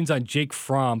different opinions on Jake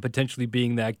Fromm potentially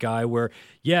being that guy where,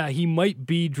 he might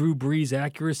be Drew Brees'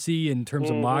 accuracy in terms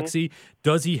of moxie.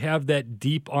 Does he have that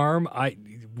deep arm?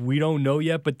 We don't know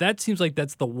yet, but that seems like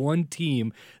that's the one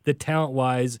team that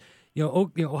talent-wise,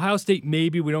 Ohio State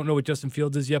maybe, we don't know what Justin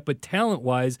Fields is yet, but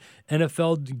talent-wise,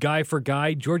 NFL guy for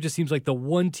guy, Georgia seems like the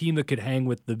one team that could hang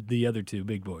with the other two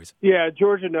big boys. Yeah,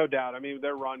 Georgia, no doubt. I mean,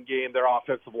 their run game, their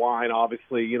offensive line,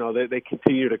 obviously, they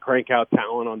continue to crank out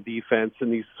talent on defense, and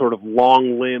these sort of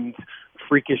long-limbed,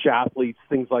 freakish athletes,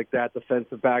 things like that.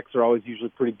 Defensive backs are always usually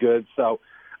pretty good. So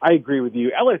I agree with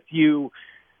you. LSU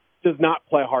does not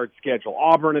play a hard schedule.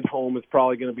 Auburn at home is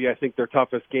probably going to be, I think, their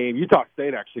toughest game. Utah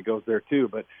State actually goes there too,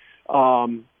 but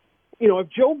if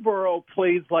Joe Burrow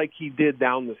plays like he did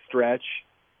down the stretch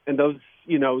and those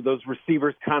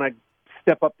receivers kind of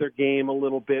step up their game a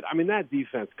little bit, I mean, that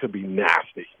defense could be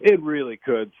nasty. It really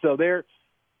could. So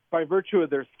by virtue of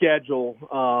their schedule,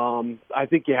 I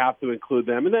think you have to include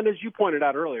them. And then, as you pointed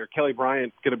out earlier, Kelly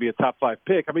Bryant's going to be a top 5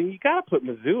 pick. I mean, you got to put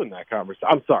Mizzou in that conversation.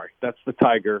 I'm sorry, that's the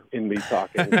Tiger in me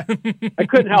talking. I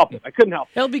couldn't help it.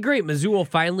 It'll be great. Mizzou will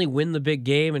finally win the big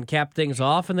game and cap things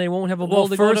off, and they won't have a well.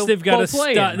 to First, go they've got to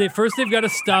stop. First, they've got to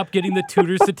stop getting the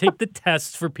tutors to take the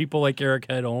tests for people like Eric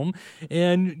Edholm,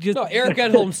 and just Eric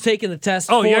Edholm's taking the test.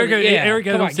 Eric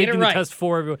Edholm's taking the test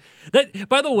for everyone. That,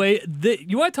 by the way,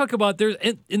 you want to talk about there's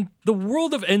in the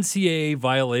world of NCAA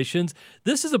violations,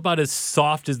 this is about as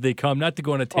soft as they come. Not to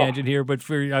go on a tangent here, but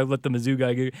I let the Mizzou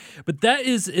guy go. But that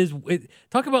is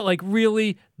talk about like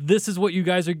really, this is what you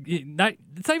guys are not.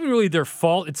 It's not even really their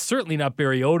fault. It's certainly not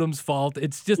Barry Odom's fault.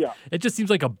 It's just it just seems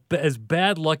like as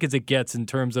bad luck as it gets in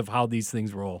terms of how these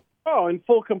things roll. Oh, and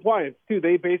full compliance too.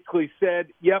 They basically said,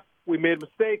 "Yep, we made a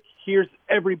mistake. Here's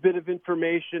every bit of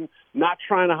information. Not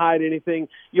trying to hide anything.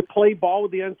 You play ball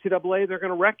with the NCAA, they're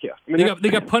going to wreck you." I mean, they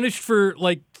got punished for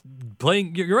like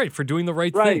playing. You're right, for doing the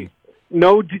right thing.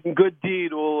 No good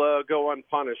deed will go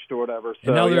unpunished or whatever.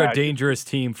 So, and now they're a dangerous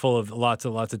team full of lots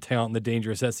of talent in the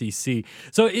dangerous SEC.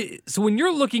 So when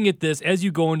you're looking at this as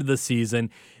you go into the season,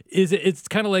 it's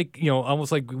kind of like,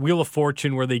 almost like Wheel of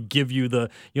Fortune where they give you the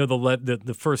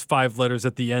first 5 letters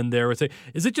at the end there.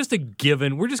 Is it just a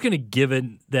given? We're just going to give it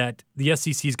that the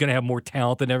SEC is going to have more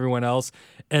talent than everyone else.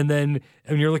 And then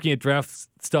when you're looking at draft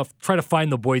stuff, try to find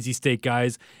the Boise State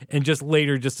guys and just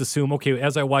later just assume, okay,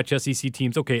 as I watch SEC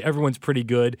teams, okay, everyone's pretty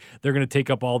good. They're going to take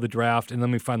up all the draft, and let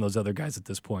me find those other guys at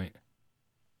this point.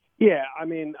 Yeah, I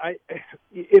mean,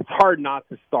 it's hard not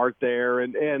to start there.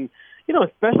 And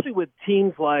especially with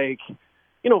teams like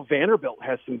Vanderbilt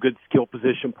has some good skill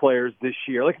position players this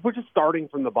year. Like, we're just starting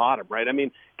from the bottom, right? I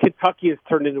mean, Kentucky has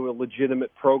turned into a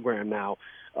legitimate program now.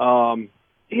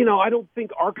 I don't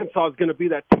think Arkansas is going to be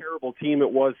that terrible team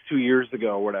it was 2 years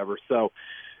ago or whatever. So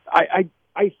I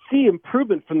see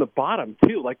improvement from the bottom,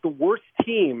 too. Like, the worst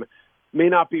team may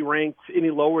not be ranked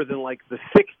any lower than, like, the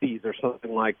 60s or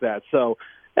something like that. So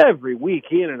every week,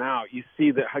 in and out, you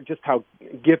see just how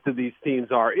gifted these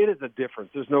teams are. It is a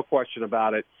difference. There's no question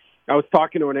about it. I was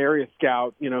talking to an area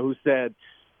scout, who said,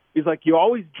 he's like, you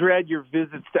always dread your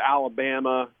visits to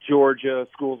Alabama, Georgia,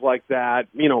 schools like that.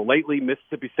 Lately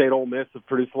Mississippi State, Ole Miss have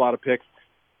produced a lot of picks.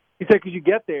 He said, because you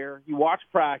get there, you watch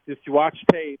practice, you watch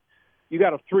tape, you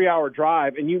got a 3-hour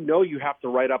drive, and you have to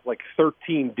write up like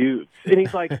 13 dudes. And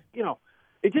he's like,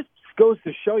 it just goes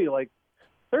to show you, like,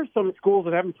 there's some schools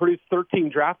that haven't produced 13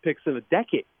 draft picks in a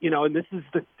decade, and this is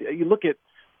you look at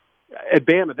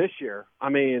Bama this year. I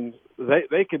mean,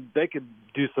 they could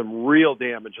do some real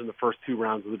damage in the first 2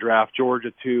 rounds of the draft.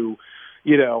 Georgia too,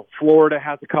 Florida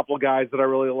has a couple of guys that I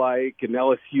really like, and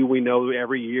LSU we know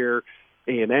every year.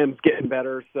 A&M's getting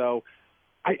better, so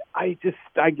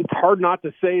it's hard not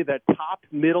to say that top,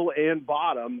 middle, and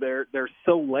bottom they're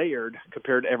so layered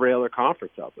compared to every other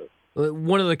conference out there.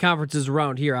 One of the conferences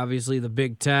around here, obviously the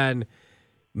Big Ten.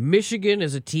 Michigan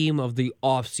is a team of the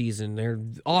offseason. They're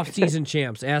offseason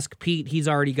champs. Ask Pete. He's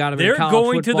already got them in the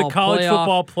college football playoff. They're going to the college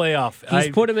football playoff.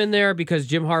 He's put them in there because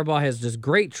Jim Harbaugh has this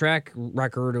great track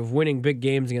record of winning big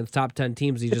games against top 10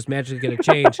 teams. He's just magically going to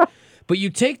change. But you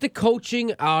take the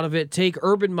coaching out of it, take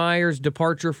Urban Meyer's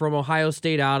departure from Ohio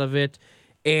State out of it,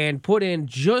 and put in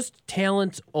just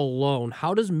talent alone.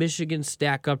 How does Michigan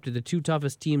stack up to the 2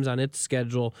 toughest teams on its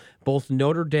schedule, both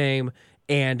Notre Dame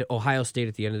and Ohio State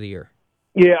at the end of the year?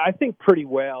 Yeah, I think pretty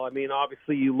well. I mean,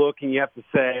 obviously you look and you have to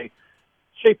say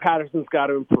Shea Patterson's got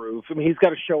to improve. I mean, he's got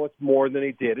to show us more than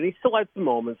he did. And he still had some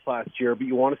moments last year, but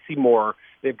you want to see more.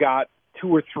 They've got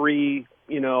 2 or 3,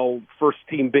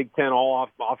 first-team Big Ten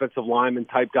all-offensive lineman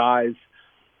type guys.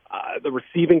 The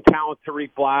receiving talent, Tariq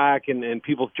Black and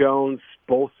Peoples-Jones,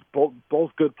 both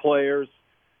good players.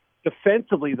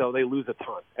 Defensively, though, they lose a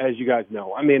ton, as you guys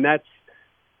know. I mean, that's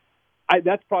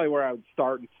probably where I would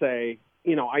start and say,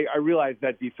 I realize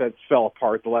that defense fell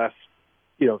apart the last,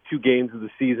 2 games of the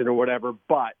season or whatever,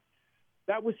 but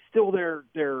that was still their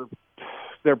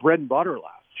bread and butter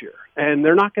last year. And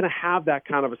they're not going to have that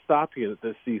kind of a stop unit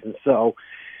this season. So,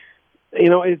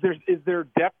 is there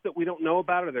depth that we don't know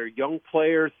about? Are there young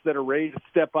players that are ready to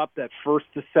step up that first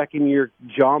to second year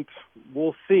jump?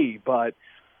 We'll see. But,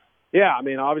 yeah, I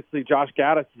mean, obviously Josh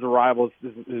Gaddis' arrival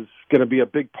is going to be a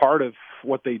big part of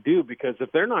what they do, because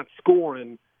if they're not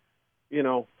scoring,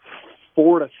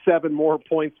 4 to 7 more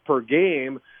points per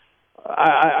game,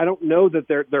 I don't know that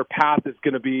their path is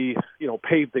going to be,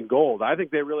 paved in gold. I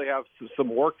think they really have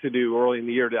some work to do early in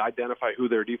the year to identify who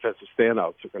their defensive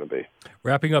standouts are going to be.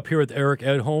 Wrapping up here with Eric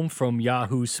Edholm from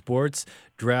Yahoo Sports,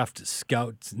 draft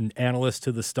scout and analyst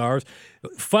to the Stars.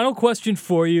 Final question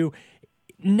for you.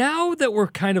 Now that we're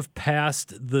kind of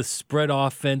past the spread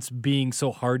offense being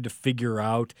so hard to figure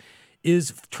out,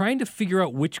 is trying to figure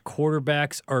out which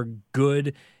quarterbacks are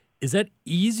good, is that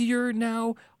easier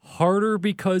now? Harder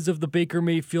because of the Baker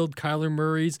Mayfield, Kyler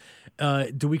Murray's?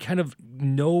 Do we kind of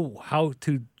know how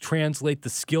to translate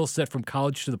the skill set from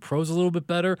college to the pros a little bit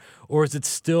better? Or is it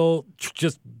still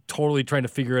just totally trying to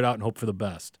figure it out and hope for the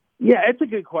best? Yeah, it's a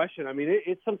good question. I mean,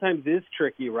 it sometimes is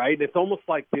tricky, right? It's almost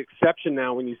like the exception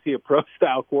now when you see a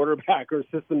pro-style quarterback or a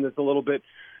system that's a little bit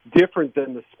different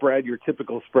than the spread, your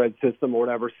typical spread system or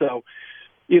whatever. So,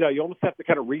 you almost have to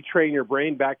kind of retrain your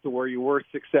brain back to where you were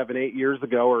 6, 7, 8 years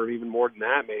ago, or even more than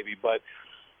that maybe. But,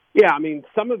 yeah, I mean,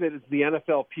 some of it is the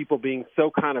NFL people being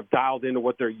so kind of dialed into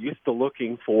what they're used to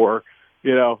looking for,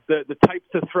 the types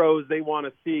of throws they want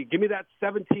to see. Give me that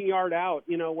 17-yard out.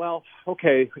 Well,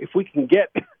 okay, if we can get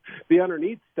the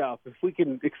underneath stuff, if we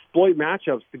can exploit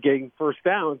matchups to gain first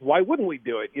downs, why wouldn't we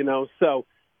do it, So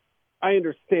I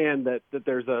understand that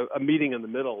there's a meeting in the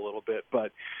middle a little bit,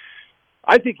 but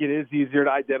I think it is easier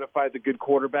to identify the good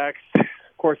quarterbacks.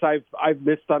 Of course, I've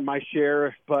missed on my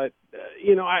share, but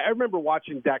I remember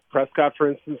watching Dak Prescott, for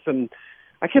instance, and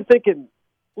I kept thinking,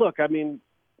 look, I mean,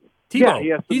 Tebow.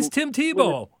 Yeah, he's Tim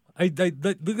Tebow. I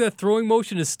look at that throwing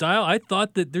motion, his style. I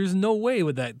thought that there's no way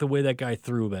with that the way that guy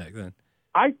threw back then.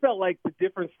 I felt like the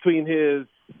difference between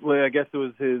I guess it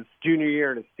was his junior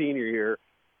year and his senior year,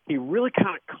 he really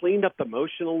kind of cleaned up the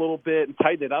motion a little bit and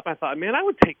tightened it up. I thought, man, I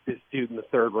would take this dude in the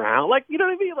 3rd round. Like, you know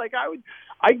what I mean? Like,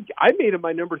 I made him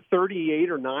my number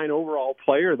 38 or 9 overall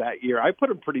player that year. I put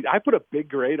a big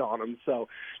grade on him. So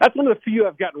that's one of the few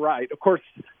I've gotten right. Of course,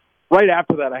 right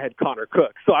after that, I had Connor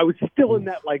Cook. So I was still in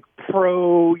that like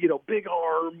pro, big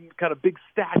arm, kind of big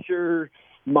stature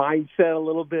mindset a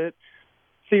little bit.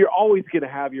 So you're always going to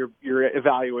have your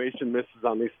evaluation misses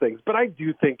on these things. But I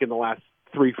do think in the last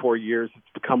 3-4 years, it's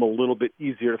become a little bit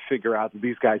easier to figure out that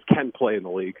these guys can play in the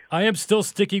league. I am still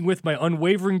sticking with my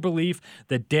unwavering belief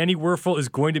that Danny Werfel is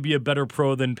going to be a better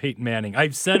pro than Peyton Manning.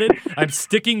 I've said it. I'm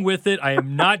sticking with it. I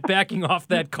am not backing off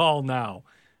that call now.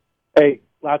 Hey,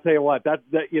 I'll tell you what, that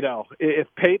if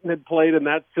Peyton had played in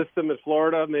that system in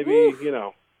Florida, maybe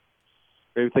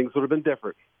things would have been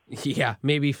different. Yeah,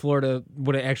 maybe Florida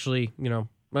would have actually,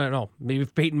 I don't know. Maybe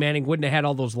if Peyton Manning wouldn't have had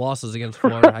all those losses against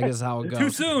Florida. I guess how it goes. Too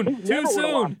soon.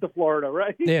 Lost to Florida,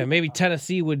 right? Yeah, maybe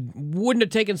Tennessee wouldn't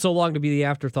have taken so long to be the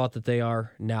afterthought that they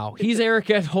are now. He's Eric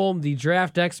Edholm, the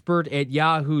draft expert at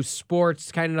Yahoo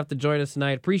Sports. Kind enough to join us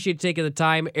tonight. Appreciate you taking the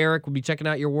time. Eric, we'll be checking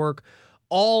out your work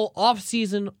all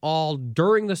off-season, all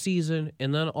during the season,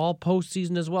 and then all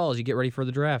postseason as well as you get ready for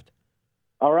the draft.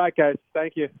 All right, guys.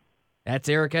 Thank you. That's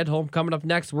Eric Edholm. Coming up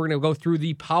next, we're going to go through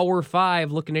the Power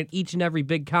 5, looking at each and every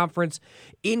big conference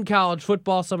in college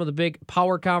football, some of the big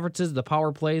power conferences, the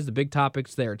power plays, the big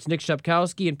topics there. It's Nick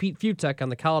Shepkowski and Pete Futek on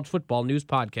the College Football News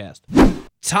Podcast.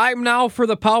 Time now for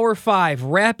the Power 5.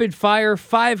 Rapid fire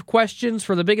 5 questions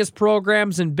for the biggest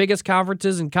programs and biggest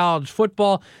conferences in college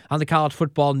football on the College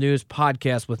Football News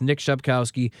Podcast with Nick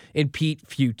Shepkowski and Pete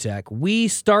Futek. We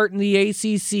start in the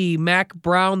ACC. Mack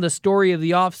Brown, the story of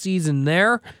the offseason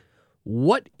there.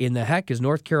 What in the heck is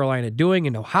North Carolina doing,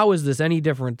 and how is this any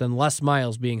different than Les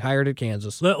Miles being hired at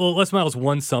Kansas? Well, Les Miles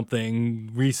won something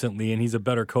recently, and he's a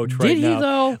better coach right now. Did he,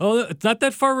 though? Oh, it's not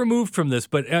that far removed from this,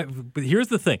 but here's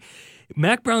the thing.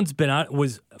 Mack Brown's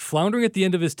was floundering at the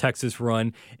end of his Texas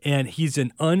run, and he's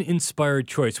an uninspired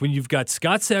choice. When you've got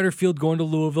Scott Satterfield going to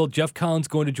Louisville, Jeff Collins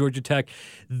going to Georgia Tech,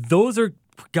 ththose are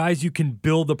guys you can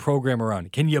build a program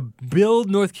around. Can you build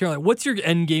North Carolina? What's your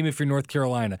end game if you're North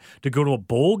Carolina? To go to a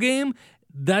bowl game?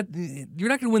 You're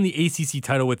not going to win the ACC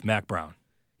title with Mack Brown.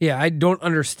 Yeah, I don't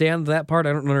understand that part.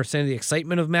 I don't understand the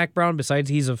excitement of Mack Brown, besides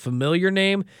he's a familiar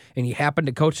name, and he happened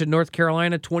to coach at North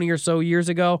Carolina 20 or so years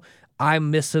ago.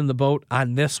 I'm missing the boat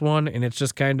on this one, and it's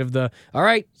just kind of all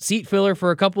right, seat filler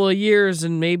for a couple of years,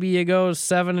 and maybe you go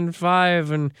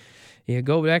 7-5, and you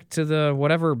go back to the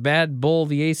whatever bad bowl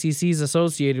the ACC's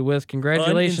associated with.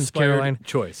 Congratulations, Caroline.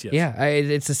 Choice, yes. Yeah,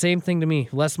 it's the same thing to me.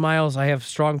 Les Miles, I have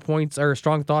strong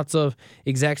thoughts of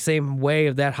exact same way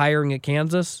of that hiring at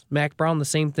Kansas. Mack Brown, the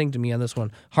same thing to me on this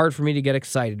one. Hard for me to get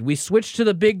excited. We switch to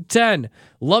the Big Ten.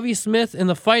 Lovie Smith and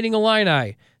the Fighting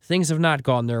Illini. Things have not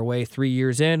gone their way 3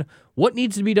 years in. What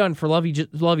needs to be done for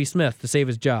Lovie Smith to save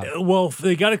his job? Well,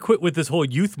 they got to quit with this whole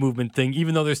youth movement thing,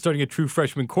 even though they're starting a true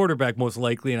freshman quarterback, most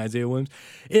likely, in Isaiah Williams.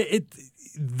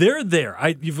 They're there.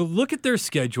 If you look at their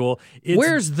schedule,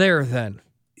 where's there then?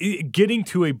 Getting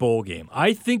to a bowl game.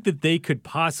 I think that they could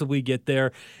possibly get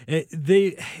there.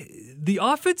 The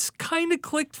offense kind of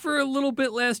clicked for a little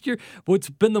bit last year. What's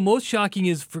been the most shocking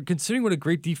is, for considering what a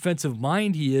great defensive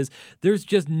mind he is, there's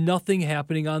just nothing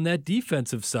happening on that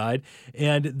defensive side,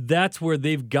 and that's where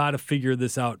they've got to figure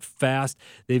this out fast.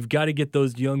 They've got to get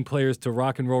those young players to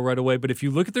rock and roll right away. But if you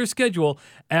look at their schedule,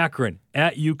 Akron,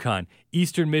 at UConn,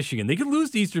 Eastern Michigan. They could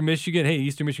lose to Eastern Michigan. Hey,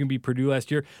 Eastern Michigan beat Purdue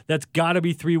last year. That's got to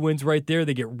be 3 wins right there.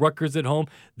 They get Rutgers at home.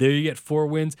 There you get 4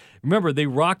 wins. Remember, they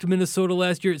rocked Minnesota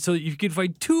last year, so if you could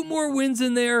find 2 more wins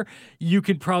in there, you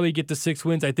could probably get to 6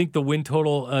 wins. I think the win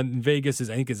total in Vegas is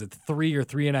it 3 or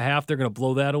 3.5. They're going to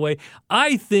blow that away.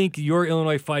 I think your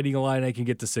Illinois Fighting Illini can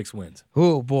get to 6 wins.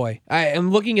 Oh, boy. I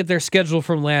am looking at their schedule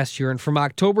from last year, and from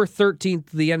October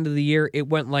 13th to the end of the year, it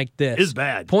went like this. It's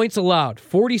bad. Points allowed,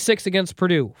 46 against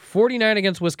Purdue, 49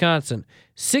 against Wisconsin,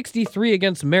 63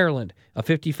 against Maryland, a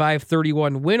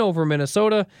 55-31 win over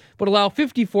Minnesota, but allow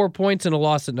 54 points in a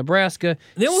loss at Nebraska,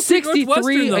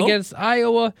 63 against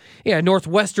Iowa. Yeah,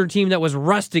 Northwestern team that was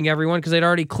rusting everyone because they'd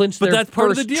already clinched their first But that's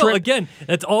part of the deal. Trip. Again,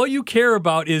 that's all you care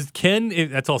about is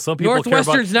that's all some people care about.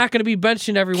 Northwestern's not going to be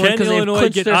benching everyone because they've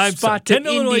clinched their spot to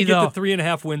Indy, Illinois though. Get the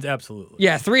 3.5 wins? Absolutely.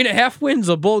 Yeah, 3.5 wins.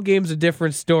 A bowl game's a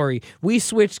different story. We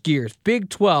switch gears. Big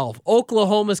 12.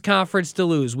 Oklahoma's conference to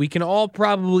lose. We can all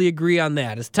probably agree on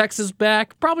that. Is Texas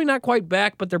back? Probably not quite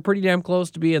back, but they're pretty damn close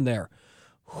to being there.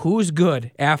 Who's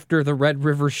good after the Red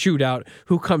River Shootout?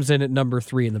 Who comes in at number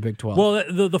 3 in the Big 12?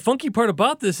 Well, the funky part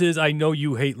about this is I know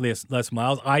you hate Les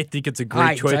Miles. I think it's a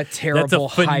great choice. It's a terrible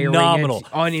that's a phenomenal,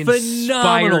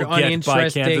 uninspired, get by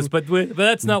Kansas, but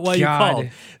that's not why you called.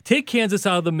 Take Kansas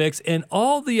out of the mix, and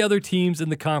all the other teams in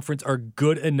the conference are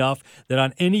good enough that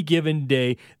on any given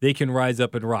day they can rise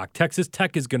up and rock. Texas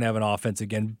Tech is going to have an offense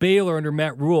again. Baylor under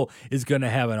Matt Rule is going to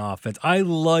have an offense. I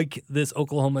like this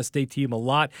Oklahoma State team a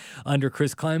lot under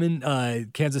Chris climbing.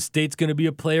 Kansas State's going to be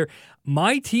a player.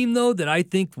 My team, though, that I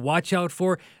think watch out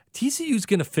for, TCU's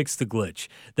going to fix the glitch.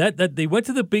 That they went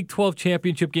to the Big 12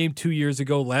 championship game 2 years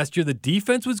ago. Last year, the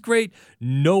defense was great,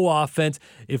 no offense.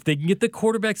 If they can get the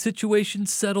quarterback situation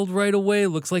settled right away, it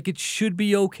looks like it should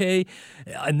be okay.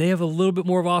 And they have a little bit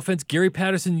more of offense. Gary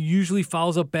Patterson usually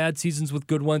follows up bad seasons with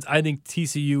good ones. I think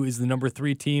TCU is the number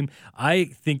 3 team. I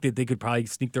think that they could probably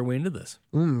sneak their way into this.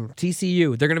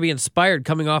 TCU, they're going to be inspired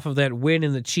coming off of that win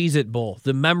in the Cheez-It Bowl,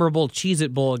 the memorable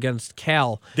Cheez-It Bowl against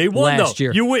Cal They won, last though.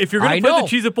 year. You win. If you're going to play the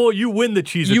Cheez-It Bowl, you win the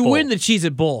Cheez-It Bowl. You win the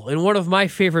Cheez-It Bowl in one of my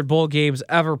favorite bowl games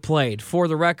ever played. For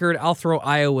the record, I'll throw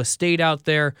Iowa State out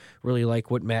there. Really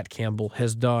like what Matt Campbell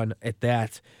has done at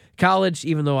that college,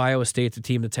 even though Iowa State's a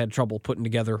team that's had trouble putting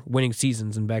together winning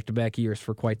seasons in back-to-back years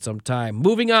for quite some time.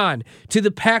 Moving on to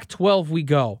the Pac-12 we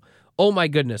go. Oh my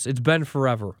goodness, it's been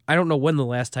forever. I don't know when the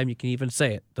last time you can even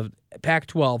say it. The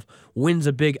Pac-12 wins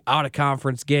a big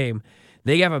out-of-conference game.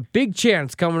 They have a big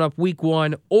chance coming up week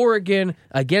 1, Oregon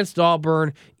against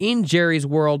Auburn in Jerry's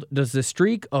World. Does the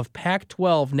streak of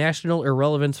Pac-12 national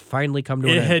irrelevance finally come to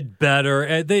an end? It had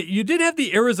better. You did have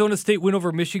the Arizona State win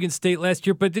over Michigan State last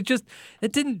year, but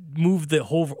it didn't move the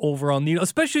whole overall needle,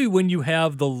 especially when you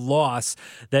have the loss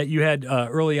that you had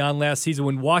early on last season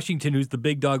when Washington, who's the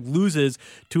big dog, loses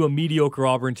to a mediocre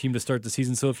Auburn team to start the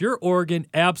season. So if you're Oregon,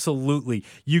 absolutely,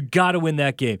 you got to win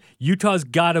that game. Utah's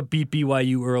got to beat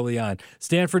BYU early on.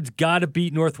 Stanford's got to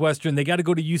beat Northwestern. They got to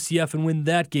go to UCF and win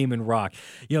that game and rock.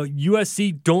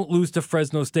 USC, don't lose to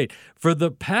Fresno State. For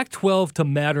the Pac-12 to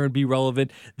matter and be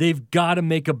relevant, they've got to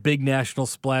make a big national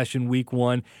splash in week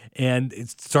 1, and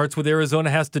it starts with Arizona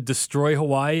has to destroy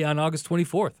Hawaii on August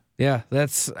 24th. Yeah,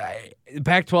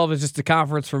 Pac-12 is just a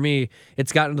conference for me.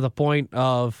 It's gotten to the point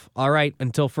of, all right,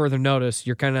 until further notice,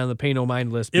 you're kind of on the pay no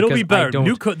mind list. It'll be better.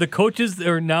 The coaches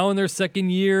are now in their second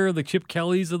year, the Chip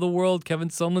Kellys of the world, Kevin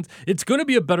Sumlins. It's going to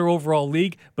be a better overall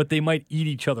league, but they might eat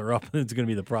each other up. It's going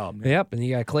to be the problem. Yep, and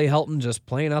you got Clay Helton just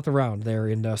playing out the round there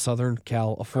in Southern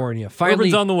California.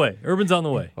 Finally, Urban's on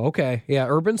the way. Okay, yeah,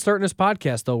 Urban's starting his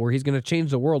podcast, though, where he's going to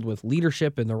change the world with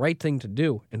leadership and the right thing to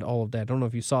do and all of that. I don't know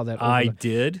if you saw that I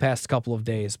did. Past couple of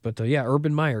days, but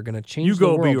Urban Meyer going to change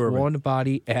the world one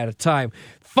body at a time.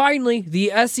 Finally,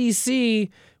 the SEC.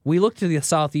 We look to the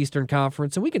Southeastern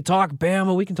Conference, and we can talk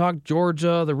Bama, we can talk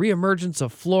Georgia, the reemergence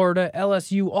of Florida,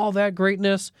 LSU, all that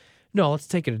greatness. No, let's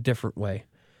take it a different way.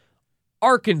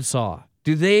 Arkansas,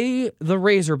 do the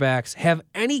Razorbacks, have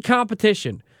any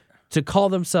competition to call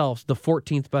themselves the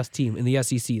 14th best team in the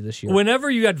SEC this year? Whenever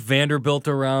you got Vanderbilt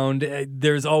around,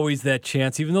 there's always that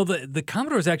chance, even though the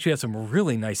Commodores actually have some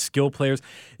really nice skill players.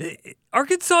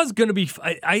 Arkansas is going to be,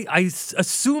 I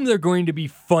assume they're going to be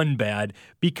fun bad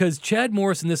because Chad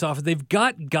Morris in this offense, they've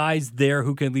got guys there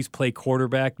who can at least play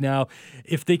quarterback now.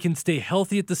 If they can stay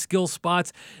healthy at the skill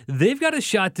spots, they've got a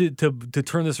shot to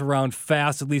turn this around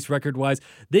fast, at least record-wise.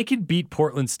 They can beat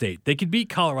Portland State. They can beat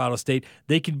Colorado State.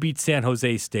 They can beat San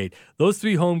Jose State. Those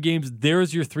 3 home games,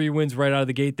 there's your 3 wins right out of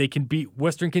the gate. They can beat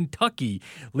Western Kentucky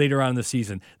later on in the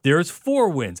season. There's 4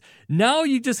 wins. Now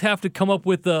you just have to come up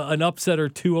with an upset or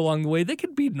 2 along the way. They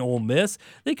could beat an Ole Miss.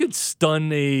 They could stun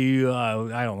maybe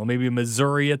a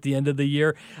Missouri at the end of the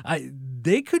year.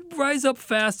 They could rise up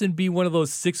fast and be one of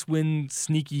those 6-win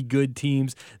sneaky good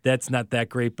teams that's not that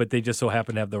great, but they just so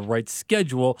happen to have the right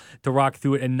schedule to rock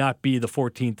through it and not be the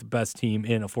 14th best team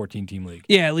in a 14-team league.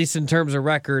 Yeah, at least in terms of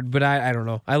record, but I don't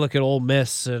know. I look at Ole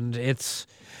Miss, and it's...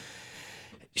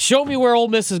 Show me where Ole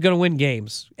Miss is going to win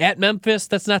games. At Memphis,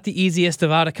 that's not the easiest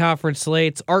of out-of-conference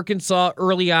slates. Arkansas,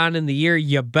 early on in the year,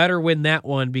 you better win that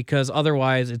one because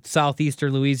otherwise it's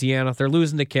Southeastern Louisiana. If they're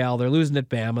losing to Cal, they're losing to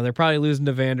Bama, they're probably losing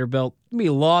to Vanderbilt. It'll be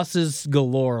losses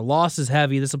galore. Losses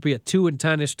heavy. This will be a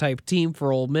 2-10-ish type team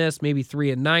for Ole Miss, maybe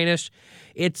 3-9-ish.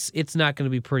 It's not going to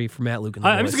be pretty for Matt Luke and the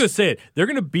boys. I'm just going to say it. They're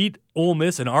going to beat Ole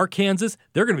Miss and Arkansas.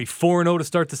 They're going to be 4-0 to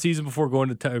start the season before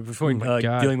going to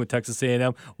dealing with Texas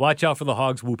A&M. Watch out for the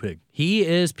Hogs, Woo Pig. He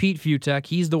is Pete Futek.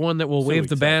 He's the one that will wave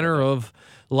the banner of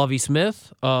Lovie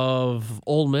Smith, of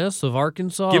Ole Miss, of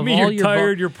Arkansas. Give me your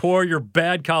tired, your poor, your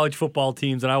bad college football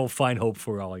teams, and I will find hope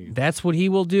for all of you. That's what he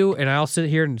will do, and I'll sit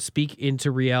here and speak into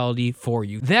reality for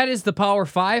you. That is the Power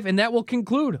 5, and that will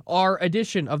conclude our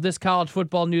edition of this College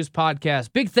Football News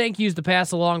Podcast. Big thank yous to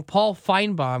pass along. Paul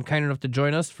Feinbaum, kind enough to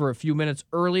join us for a few minutes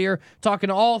earlier, talking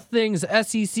all things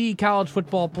SEC College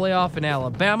Football Playoff in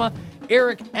Alabama.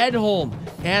 Eric Edholm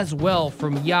as well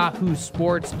from Yahoo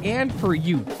Sports, and for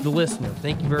you, the listener.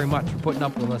 Thank you very much for putting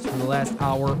up with us for the last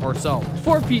hour or so.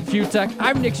 For Pete Futek,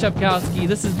 I'm Nick Shepkowski.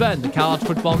 This has been the College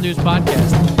Football News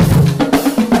Podcast.